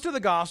when it comes to the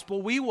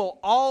gospel, we will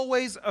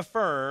always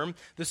affirm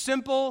the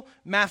simple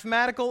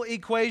mathematical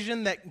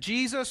equation that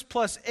Jesus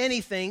plus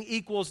anything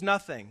equals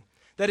nothing.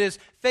 That is,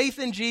 faith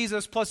in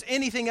Jesus plus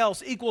anything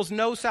else equals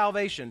no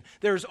salvation.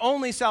 There is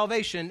only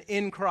salvation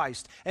in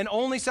Christ, and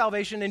only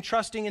salvation in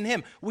trusting in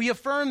him. We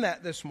affirm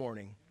that this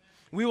morning.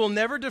 We will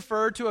never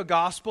defer to a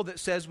gospel that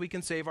says we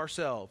can save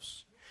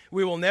ourselves.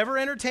 We will never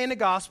entertain a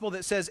gospel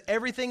that says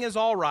everything is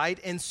all right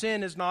and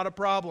sin is not a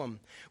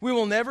problem. We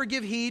will never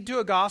give heed to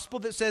a gospel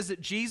that says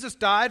that Jesus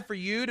died for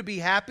you to be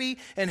happy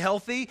and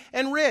healthy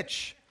and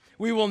rich.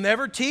 We will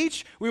never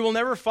teach, we will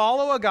never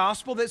follow a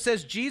gospel that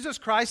says Jesus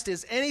Christ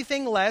is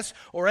anything less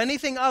or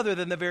anything other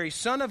than the very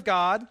Son of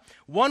God,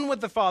 one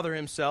with the Father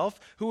himself,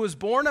 who was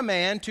born a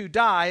man to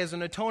die as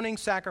an atoning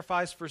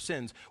sacrifice for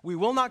sins. We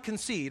will not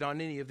concede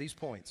on any of these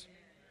points.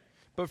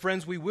 But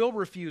friends, we will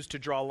refuse to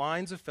draw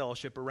lines of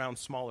fellowship around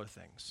smaller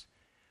things.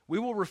 We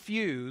will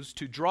refuse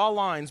to draw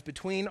lines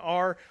between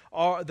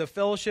the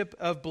fellowship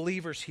of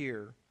believers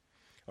here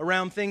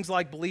around things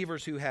like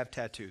believers who have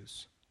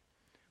tattoos.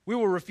 We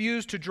will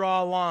refuse to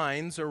draw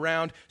lines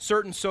around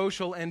certain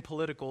social and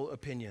political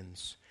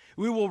opinions.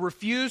 We will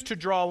refuse to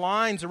draw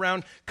lines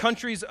around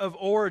countries of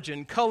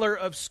origin, color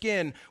of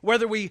skin,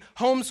 whether we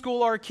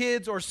homeschool our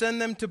kids or send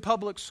them to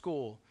public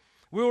school.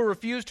 We will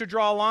refuse to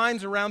draw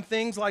lines around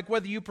things like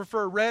whether you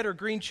prefer red or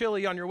green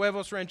chili on your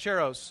huevos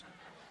rancheros.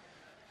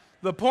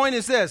 The point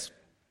is this: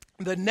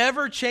 the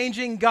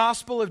never-changing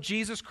gospel of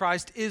Jesus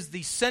Christ is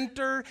the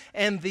center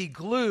and the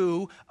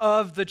glue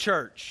of the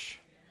church.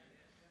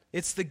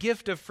 It's the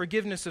gift of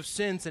forgiveness of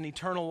sins and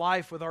eternal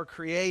life with our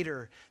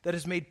Creator that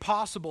is made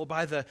possible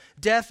by the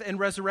death and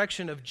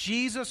resurrection of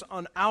Jesus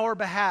on our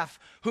behalf,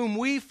 whom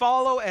we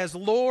follow as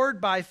Lord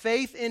by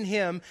faith in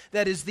Him.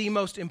 That is the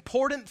most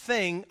important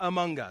thing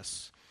among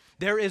us.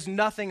 There is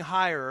nothing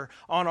higher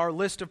on our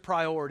list of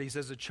priorities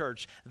as a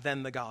church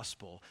than the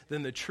gospel,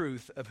 than the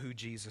truth of who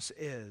Jesus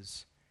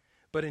is.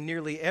 But in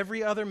nearly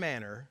every other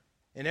matter,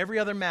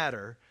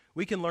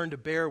 we can learn to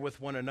bear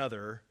with one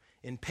another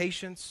in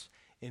patience,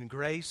 in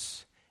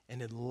grace,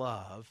 and in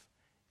love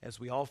as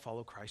we all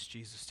follow Christ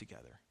Jesus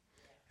together.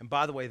 And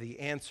by the way, the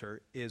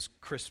answer is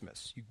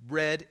Christmas.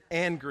 Red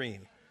and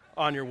green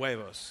on your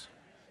huevos.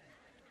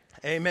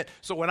 Amen.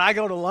 So when I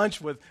go to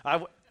lunch with,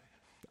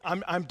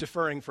 I'm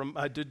deterring from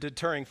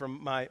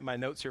my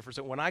notes here for a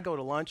second. When I go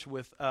to lunch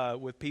with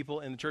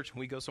people in the church and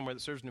we go somewhere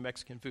that serves New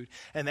Mexican food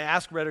and they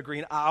ask red or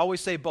green, I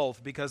always say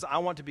both because I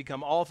want to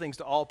become all things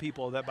to all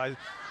people, that by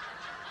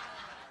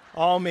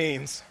all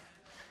means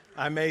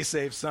I may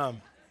save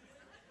some.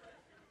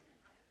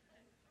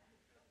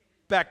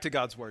 Back to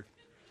God's word.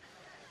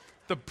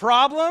 The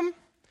problem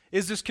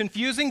is this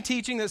confusing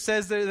teaching that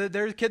says that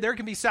there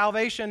can be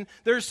salvation.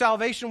 There's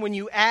salvation when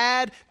you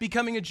add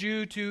becoming a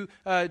Jew to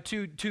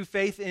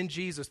faith in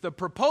Jesus. The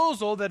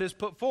proposal that is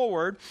put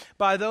forward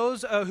by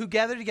those who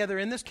gather together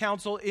in this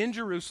council in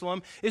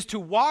Jerusalem is to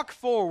walk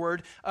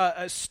forward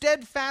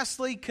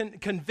steadfastly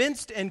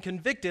convinced and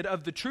convicted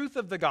of the truth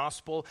of the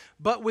gospel,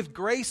 but with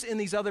grace in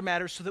these other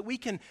matters so that we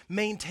can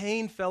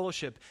maintain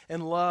fellowship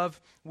and love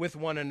with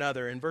one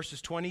another. In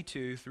verses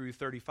 22 through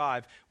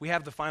 35, we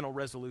have the final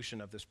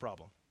resolution of this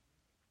problem.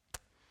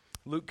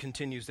 Luke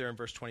continues there in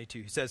verse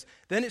 22. He says,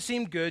 "Then it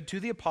seemed good to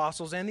the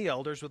apostles and the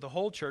elders with the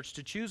whole church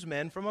to choose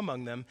men from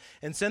among them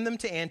and send them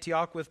to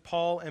Antioch with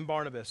Paul and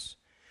Barnabas.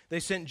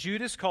 They sent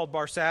Judas called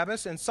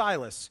Barsabbas and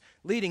Silas,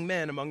 leading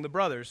men among the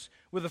brothers,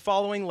 with the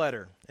following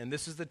letter." And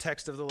this is the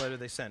text of the letter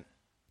they sent.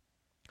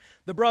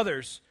 "The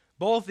brothers,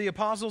 both the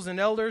apostles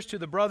and elders, to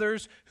the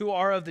brothers who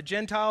are of the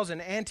Gentiles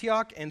in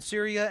Antioch and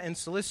Syria and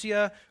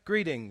Cilicia,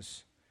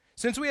 greetings.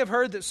 Since we have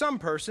heard that some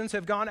persons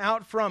have gone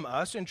out from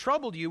us and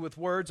troubled you with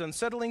words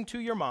unsettling to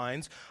your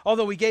minds,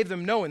 although we gave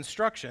them no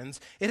instructions,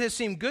 it has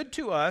seemed good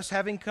to us,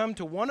 having come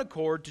to one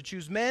accord, to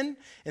choose men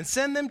and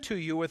send them to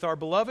you with our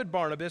beloved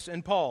Barnabas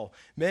and Paul,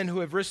 men who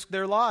have risked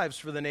their lives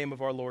for the name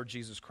of our Lord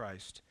Jesus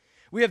Christ.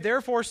 We have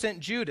therefore sent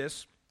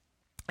Judas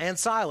and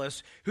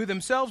Silas, who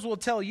themselves will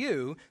tell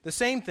you the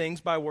same things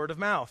by word of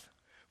mouth.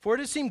 For it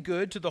has seemed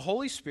good to the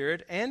Holy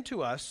Spirit and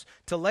to us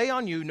to lay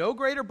on you no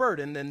greater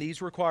burden than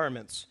these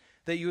requirements,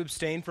 that you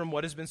abstain from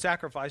what has been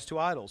sacrificed to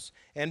idols,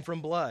 and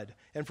from blood,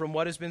 and from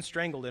what has been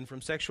strangled, and from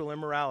sexual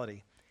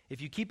immorality. If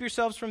you keep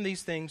yourselves from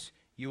these things,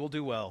 you will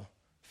do well.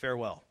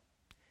 Farewell."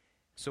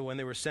 So when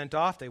they were sent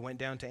off, they went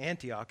down to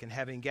Antioch, and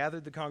having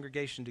gathered the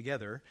congregation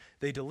together,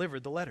 they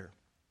delivered the letter.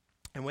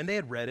 And when they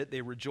had read it,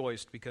 they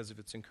rejoiced because of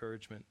its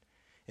encouragement.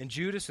 And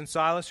Judas and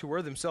Silas, who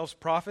were themselves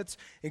prophets,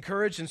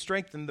 encouraged and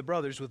strengthened the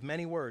brothers with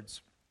many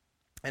words.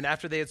 And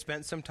after they had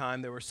spent some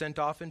time, they were sent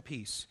off in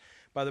peace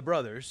by the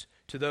brothers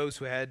to those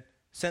who had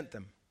sent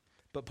them.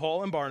 But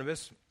Paul and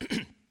Barnabas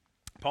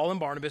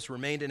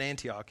remained in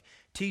Antioch,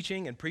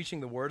 teaching and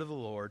preaching the word of the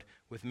Lord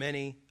with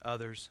many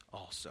others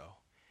also.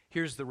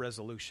 Here's the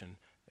resolution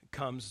that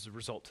comes as a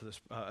result to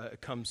this.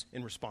 Comes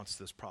in response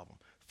to this problem.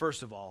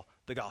 First of all,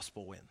 the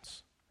gospel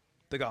wins.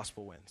 The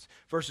gospel wins.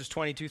 Verses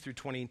 22 through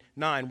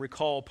 29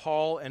 recall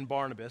Paul and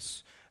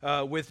Barnabas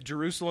with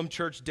Jerusalem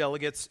church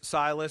delegates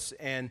Silas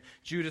and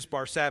Judas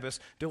Barsabbas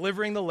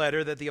delivering the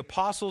letter that the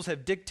apostles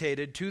have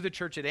dictated to the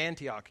church at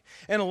Antioch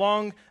and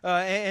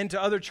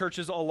to other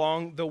churches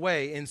along the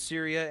way in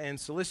Syria and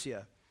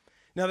Cilicia.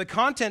 Now, the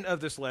content of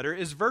this letter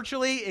is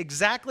virtually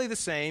exactly the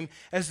same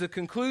as the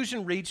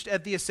conclusion reached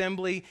at the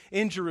assembly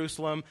in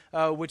Jerusalem,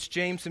 which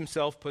James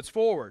himself puts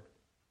forward.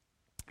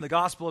 The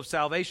gospel of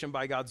salvation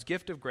by God's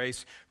gift of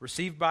grace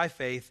received by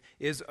faith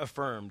is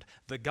affirmed.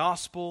 The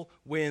gospel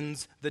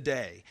wins the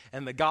day,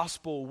 and the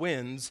gospel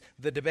wins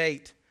the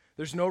debate.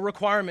 There's no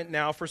requirement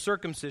now for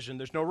circumcision.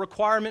 There's no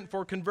requirement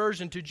for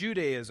conversion to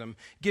Judaism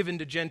given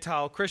to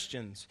Gentile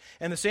Christians.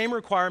 And the same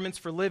requirements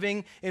for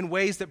living in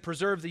ways that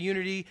preserve the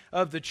unity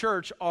of the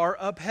church are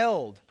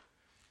upheld.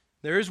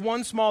 There is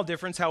one small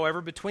difference,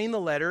 however, between the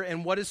letter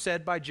and what is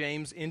said by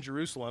James in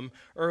Jerusalem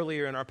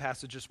earlier in our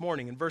passage this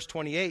morning. In verse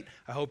 28,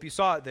 I hope you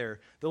saw it there,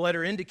 the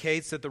letter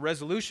indicates that the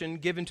resolution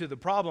given to the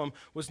problem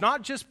was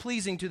not just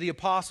pleasing to the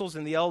apostles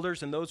and the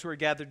elders and those who were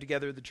gathered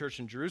together at the church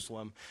in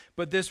Jerusalem,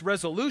 but this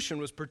resolution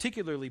was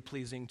particularly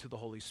pleasing to the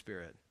Holy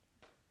Spirit.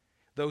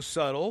 Though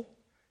subtle,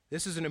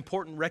 this is an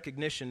important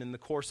recognition in the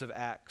course of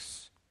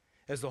Acts,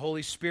 as the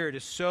Holy Spirit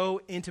is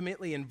so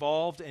intimately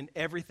involved in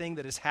everything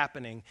that is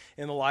happening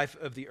in the life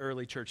of the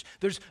early church.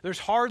 There's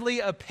hardly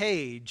a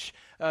page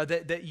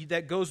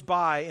that goes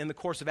by in the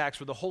course of Acts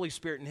where the Holy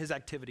Spirit and his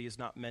activity is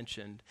not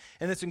mentioned.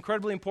 And it's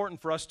incredibly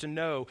important for us to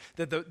know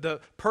that the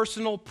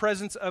personal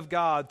presence of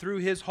God through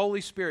his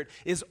Holy Spirit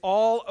is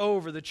all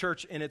over the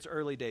church in its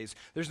early days.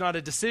 There's not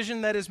a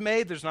decision that is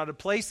made. There's not a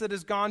place that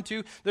is gone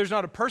to. There's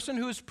not a person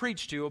who is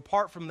preached to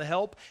apart from the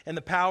help and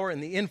the power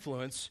and the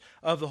influence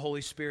of the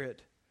Holy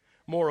Spirit.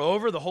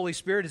 Moreover, the Holy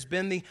Spirit has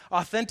been the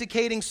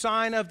authenticating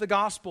sign of the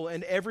gospel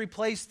in every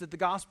place that the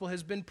gospel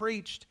has been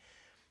preached.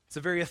 It's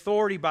the very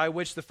authority by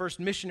which the first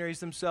missionaries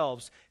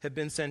themselves have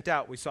been sent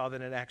out. We saw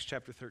that in Acts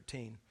chapter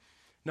 13.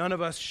 None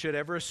of us should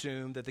ever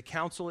assume that the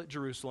council at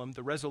Jerusalem,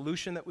 the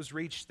resolution that was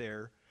reached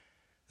there,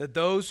 that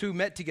those who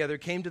met together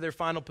came to their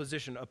final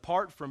position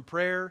apart from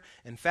prayer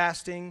and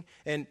fasting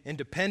and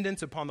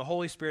dependence upon the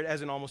Holy Spirit,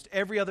 as in almost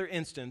every other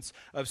instance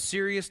of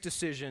serious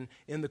decision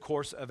in the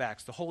course of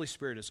Acts. The Holy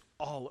Spirit is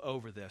all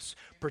over this,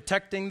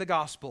 protecting the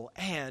gospel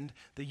and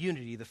the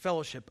unity, the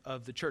fellowship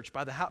of the church.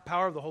 By the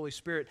power of the Holy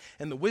Spirit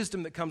and the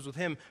wisdom that comes with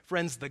him,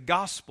 friends, the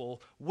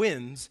gospel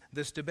wins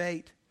this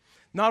debate.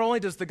 Not only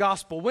does the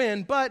gospel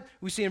win, but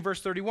we see in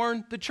verse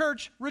 31, the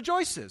church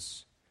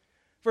rejoices.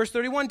 Verse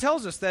 31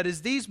 tells us that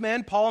as these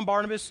men, Paul and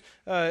Barnabas,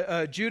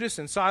 Judas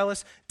and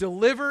Silas,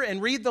 deliver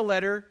and read the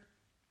letter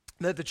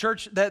that the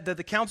church, that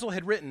the council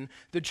had written,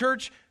 the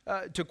church,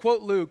 to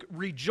quote Luke,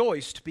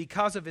 rejoiced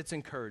because of its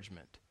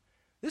encouragement.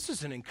 This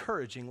is an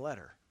encouraging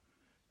letter.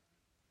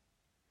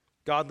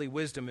 Godly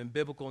wisdom and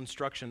biblical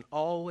instruction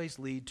always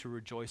lead to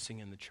rejoicing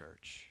in the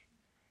church.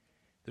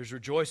 There's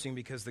rejoicing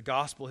because the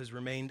gospel has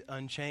remained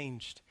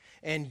unchanged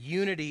and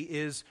unity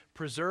is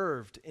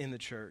preserved in the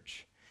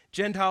church.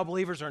 Gentile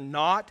believers are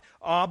not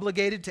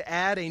obligated to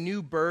add a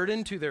new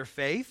burden to their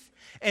faith,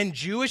 and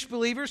Jewish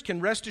believers can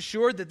rest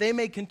assured that they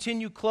may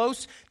continue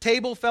close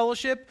table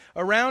fellowship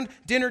around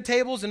dinner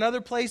tables and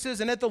other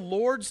places, and at the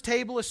Lord's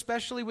table,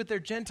 especially with their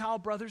Gentile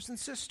brothers and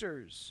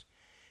sisters.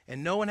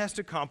 And no one has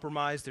to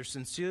compromise their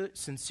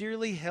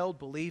sincerely held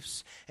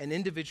beliefs and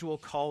individual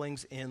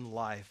callings in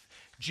life.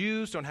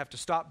 Jews don't have to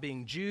stop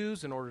being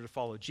Jews in order to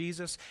follow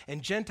Jesus,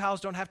 and Gentiles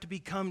don't have to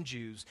become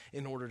Jews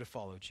in order to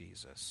follow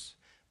Jesus.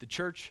 The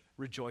church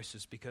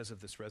rejoices because of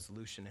this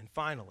resolution. And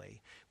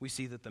finally, we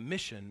see that the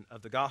mission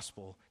of the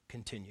gospel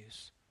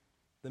continues.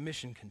 The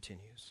mission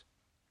continues.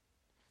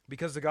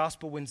 Because the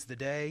gospel wins the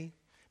day,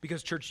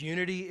 because church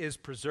unity is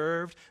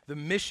preserved, the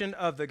mission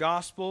of the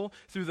gospel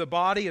through the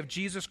body of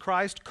Jesus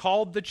Christ,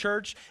 called the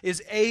church,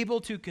 is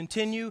able to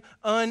continue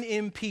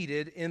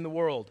unimpeded in the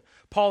world.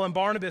 Paul and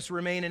Barnabas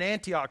remain in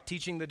Antioch,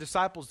 teaching the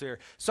disciples there.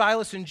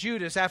 Silas and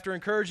Judas, after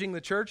encouraging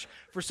the church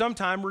for some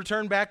time,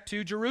 return back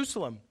to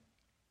Jerusalem.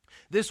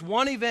 This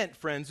one event,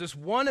 friends, this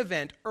one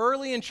event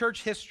early in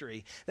church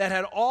history that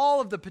had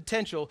all of the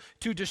potential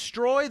to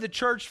destroy the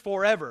church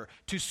forever,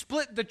 to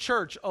split the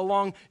church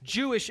along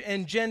Jewish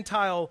and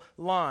Gentile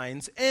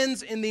lines,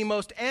 ends in the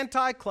most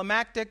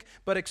anticlimactic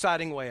but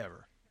exciting way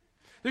ever.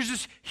 There's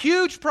this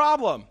huge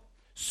problem,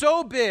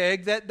 so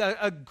big that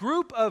a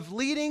group of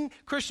leading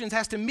Christians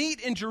has to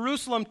meet in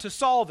Jerusalem to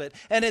solve it.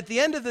 And at the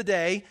end of the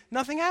day,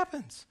 nothing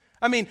happens.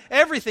 I mean,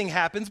 everything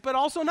happens, but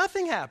also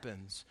nothing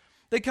happens.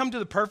 They come to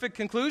the perfect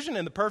conclusion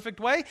in the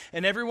perfect way,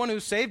 and everyone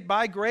who's saved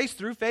by grace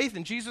through faith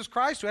in Jesus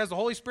Christ, who has the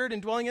Holy Spirit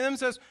indwelling in them,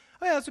 says,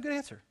 oh yeah, that's a good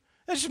answer.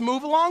 Let's just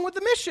move along with the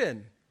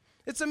mission.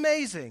 It's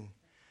amazing.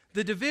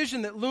 The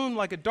division that loomed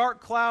like a dark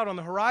cloud on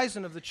the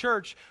horizon of the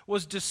church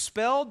was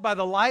dispelled by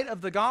the light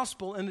of the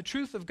gospel and the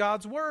truth of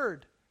God's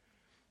word.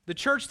 The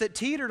church that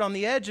teetered on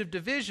the edge of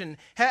division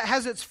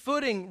has its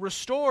footing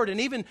restored and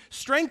even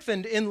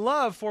strengthened in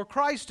love for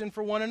Christ and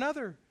for one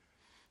another.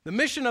 The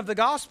mission of the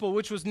gospel,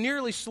 which was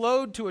nearly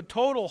slowed to a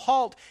total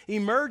halt,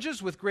 emerges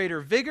with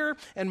greater vigor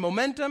and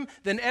momentum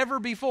than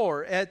ever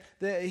before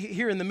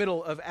here in the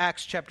middle of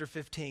Acts chapter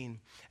 15.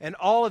 And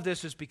all of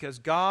this is because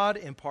God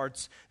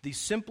imparts the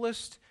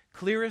simplest,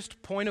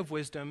 clearest point of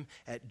wisdom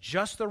at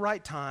just the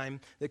right time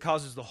that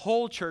causes the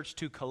whole church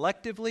to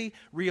collectively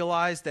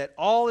realize that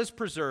all is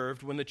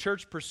preserved when the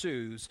church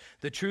pursues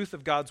the truth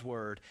of God's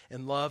word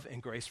in love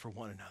and grace for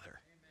one another.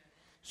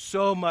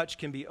 So much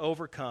can be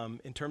overcome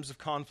in terms of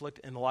conflict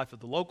in the life of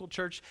the local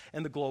church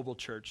and the global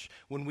church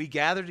when we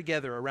gather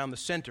together around the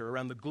center,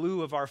 around the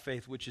glue of our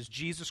faith, which is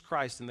Jesus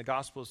Christ and the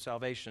gospel of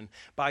salvation,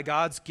 by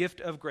God's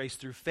gift of grace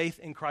through faith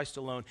in Christ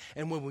alone,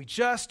 and when we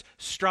just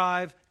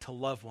strive to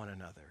love one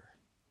another.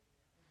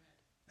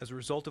 As a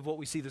result of what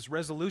we see, this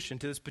resolution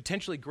to this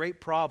potentially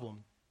great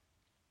problem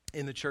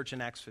in the church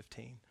in Acts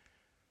 15,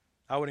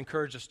 I would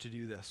encourage us to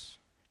do this.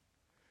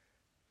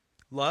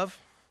 Love,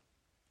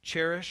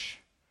 cherish,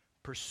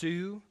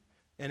 pursue,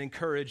 and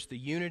encourage the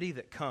unity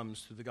that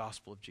comes through the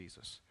gospel of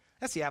Jesus.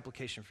 That's the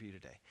application for you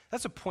today.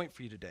 That's a point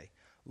for you today.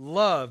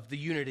 Love the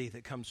unity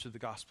that comes through the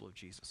gospel of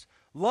Jesus.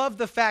 Love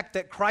the fact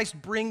that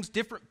Christ brings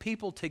different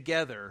people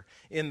together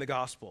in the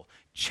gospel.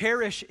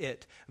 Cherish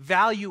it,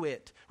 value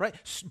it, right?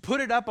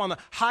 Put it up on the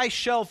high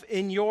shelf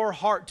in your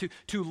heart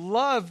to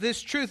love this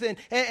truth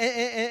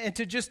and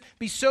to just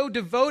be so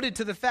devoted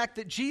to the fact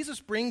that Jesus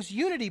brings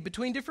unity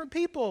between different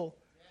people.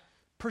 Yeah.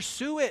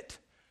 Pursue it.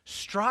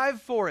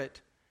 Strive for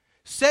it.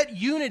 Set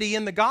unity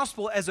in the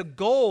gospel as a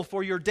goal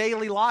for your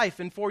daily life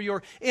and for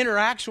your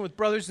interaction with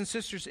brothers and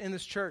sisters in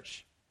this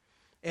church.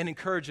 And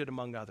encourage it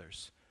among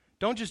others.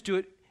 Don't just do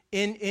it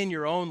in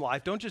your own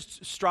life. Don't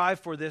just strive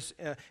for this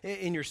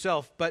in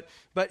yourself, but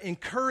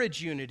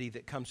encourage unity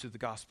that comes through the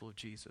gospel of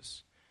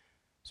Jesus.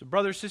 So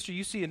brother, sister,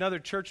 you see another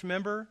church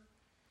member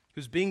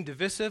who's being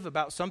divisive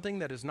about something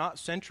that is not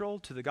central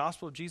to the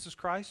gospel of Jesus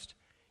Christ,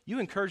 you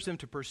encourage them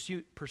to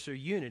pursue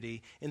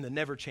unity in the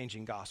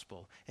never-changing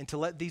gospel and to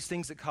let these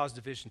things that cause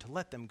division, to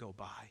let them go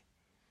by.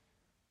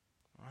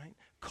 All right?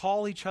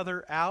 call each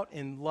other out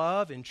in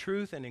love, in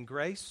truth, and in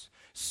grace.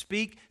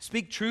 Speak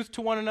truth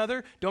to one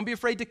another. Don't be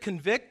afraid to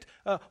convict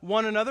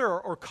one another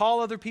or call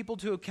other people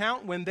to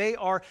account when they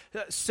are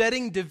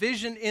setting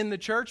division in the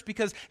church,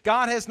 because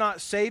God has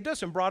not saved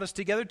us and brought us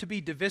together to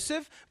be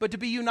divisive, but to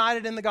be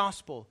united in the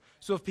gospel.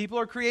 So if people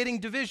are creating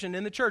division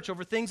in the church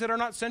over things that are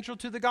not central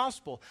to the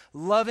gospel,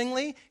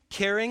 lovingly,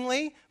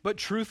 caringly, but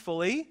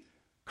truthfully,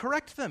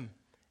 correct them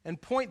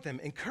and point them,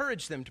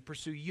 encourage them to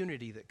pursue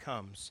unity that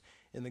comes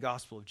in the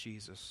gospel of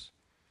Jesus.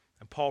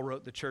 And Paul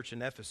wrote the church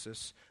in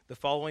Ephesus the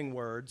following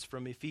words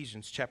from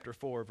Ephesians chapter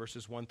 4,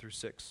 verses 1 through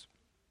 6.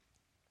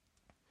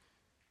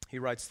 He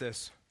writes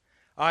this: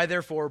 I,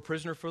 therefore, a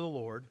prisoner for the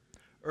Lord,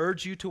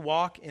 urge you to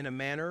walk in a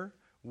manner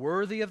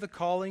worthy of the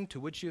calling to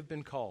which you have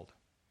been called,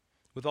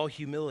 with all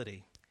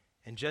humility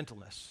and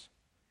gentleness,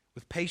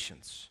 with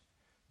patience,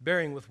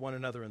 bearing with one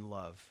another in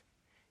love,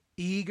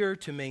 eager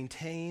to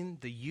maintain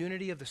the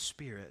unity of the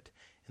Spirit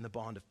in the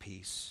bond of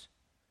peace.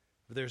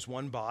 For there's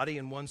one body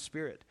and one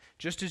Spirit,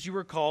 just as you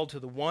were called to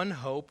the one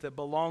hope that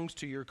belongs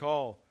to your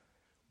call.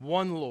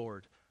 One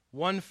Lord,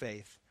 one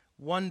faith,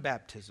 one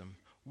baptism,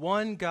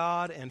 one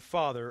God and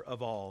Father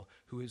of all,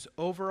 who is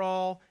over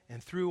all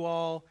and through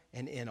all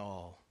and in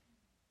all.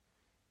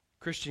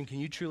 Christian, can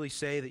you truly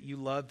say that you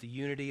love the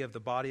unity of the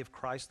body of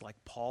Christ like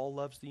Paul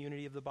loves the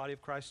unity of the body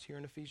of Christ here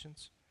in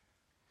Ephesians?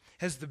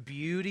 Has the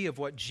beauty of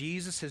what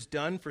Jesus has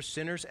done for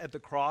sinners at the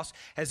cross,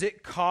 has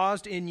it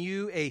caused in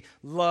you a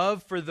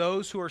love for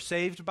those who are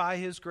saved by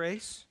his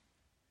grace?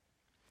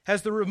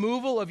 Has the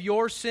removal of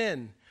your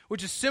sin,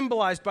 which is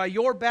symbolized by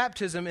your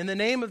baptism in the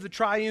name of the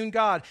triune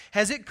God,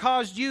 has it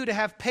caused you to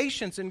have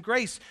patience and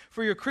grace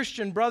for your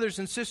Christian brothers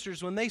and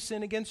sisters when they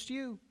sin against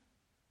you?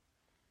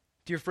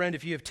 Dear friend,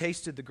 if you have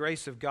tasted the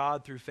grace of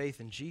God through faith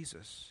in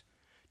Jesus,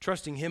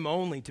 trusting him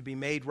only to be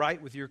made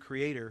right with your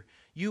Creator,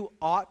 you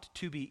ought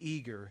to be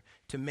eager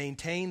to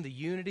maintain the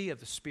unity of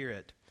the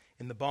Spirit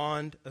in the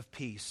bond of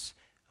peace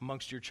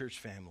amongst your church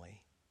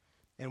family.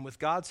 And with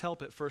God's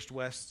help at First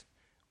West,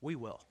 we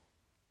will.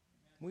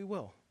 We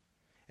will.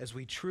 As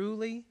we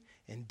truly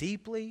and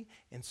deeply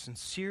and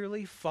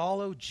sincerely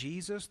follow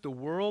Jesus, the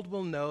world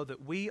will know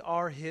that we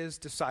are his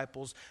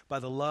disciples by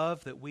the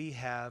love that we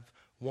have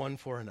one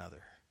for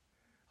another.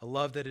 A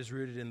love that is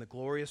rooted in the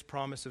glorious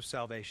promise of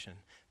salvation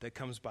that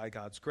comes by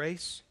God's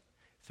grace,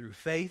 through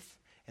faith,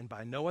 and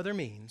by no other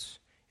means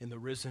in the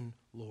risen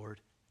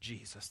Lord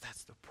Jesus.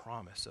 That's the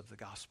promise of the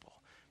gospel,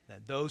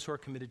 that those who are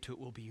committed to it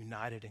will be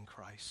united in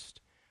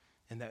Christ.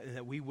 And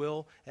that we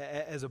will,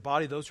 as a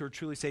body, those who are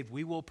truly saved,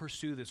 we will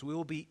pursue this. We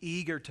will be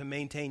eager to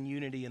maintain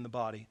unity in the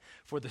body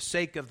for the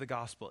sake of the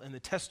gospel and the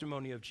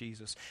testimony of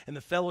Jesus and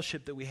the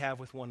fellowship that we have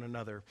with one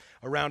another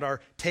around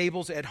our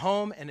tables at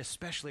home, and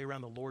especially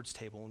around the Lord's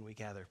table when we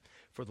gather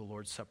for the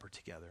Lord's Supper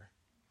together.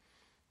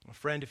 Well,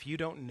 friend, if you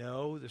don't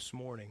know this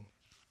morning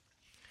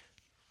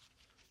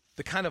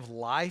the kind of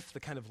life, the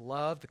kind of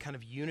love, the kind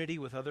of unity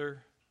with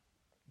other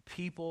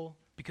people,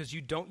 because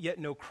you don't yet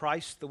know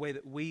Christ the way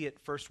that we at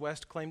First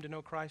West claim to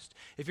know Christ,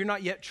 if you're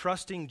not yet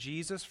trusting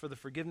Jesus for the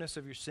forgiveness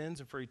of your sins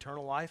and for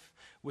eternal life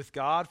with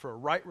God, for a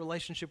right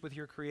relationship with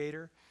your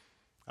Creator,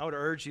 I would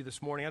urge you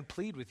this morning, I'd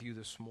plead with you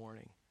this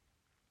morning,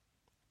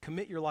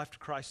 commit your life to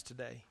Christ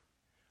today.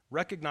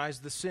 Recognize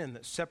the sin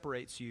that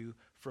separates you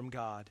from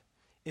God.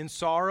 In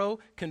sorrow,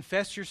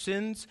 confess your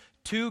sins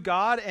to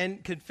God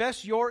and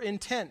confess your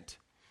intent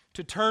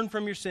to turn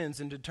from your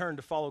sins and to turn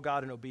to follow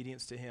God in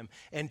obedience to him.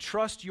 And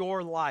trust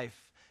your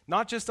life,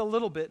 not just a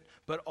little bit,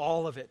 but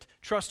all of it.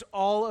 Trust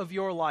all of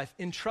your life.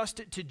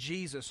 Entrust it to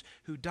Jesus,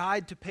 who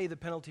died to pay the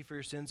penalty for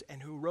your sins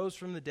and who rose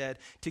from the dead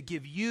to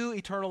give you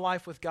eternal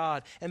life with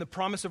God and the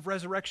promise of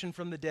resurrection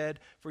from the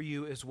dead for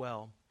you as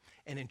well.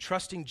 And in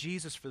trusting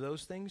Jesus for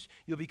those things,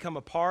 you'll become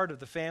a part of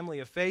the family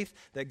of faith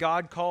that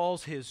God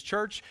calls his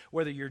church,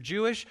 whether you're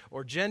Jewish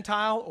or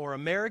Gentile or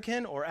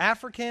American or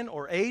African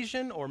or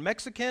Asian or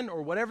Mexican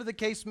or whatever the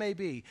case may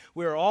be.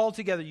 We're all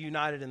together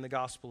united in the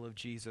gospel of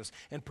Jesus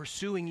and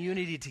pursuing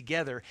unity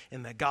together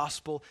in the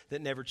gospel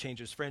that never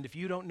changes. Friend, if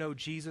you don't know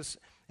Jesus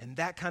and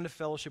that kind of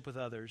fellowship with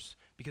others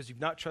because you've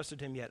not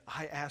trusted him yet,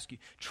 I ask you,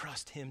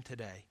 trust him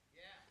today.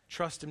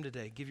 Trust him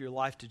today. Give your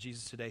life to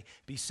Jesus today.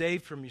 Be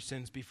saved from your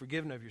sins. Be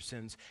forgiven of your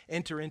sins.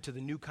 Enter into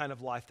the new kind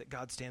of life that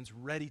God stands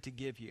ready to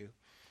give you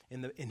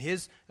in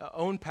his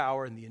own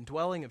power and the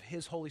indwelling of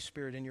his Holy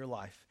Spirit in your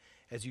life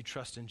as you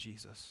trust in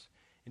Jesus.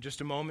 In just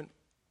a moment,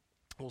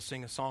 we'll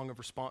sing a song of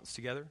response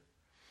together.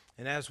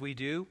 And as we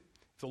do,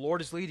 if the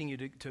Lord is leading you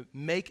to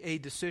make a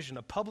decision,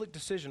 a public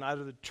decision,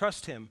 either to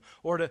trust him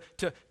or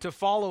to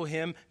follow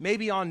him,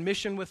 maybe on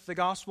mission with the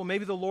gospel,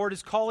 maybe the Lord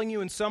is calling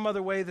you in some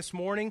other way this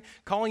morning,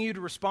 calling you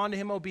to respond to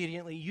him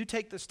obediently, you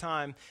take this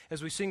time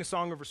as we sing a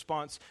song of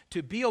response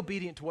to be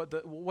obedient to what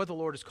the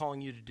Lord is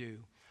calling you to do.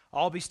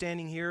 I'll be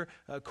standing here.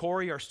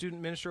 Corey, our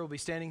student minister, will be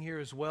standing here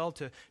as well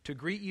to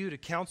greet you, to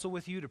counsel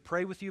with you, to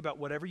pray with you about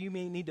whatever you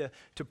may need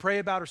to pray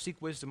about or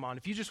seek wisdom on.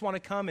 If you just want to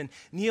come and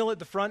kneel at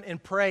the front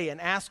and pray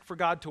and ask for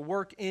God to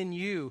work in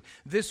you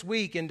this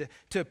week and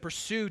to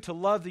pursue, to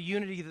love the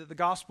unity that the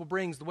gospel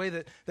brings, the way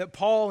that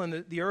Paul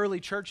and the early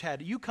church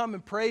had, you come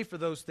and pray for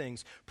those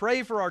things.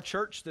 Pray for our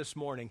church this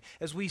morning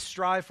as we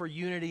strive for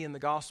unity in the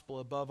gospel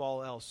above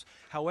all else.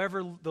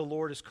 However the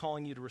Lord is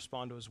calling you to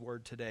respond to his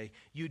word today,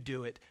 you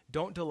do it.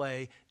 Don't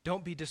delay.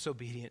 Don't be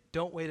disobedient.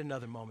 Don't wait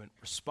another moment.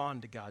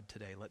 Respond to God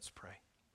today. Let's pray.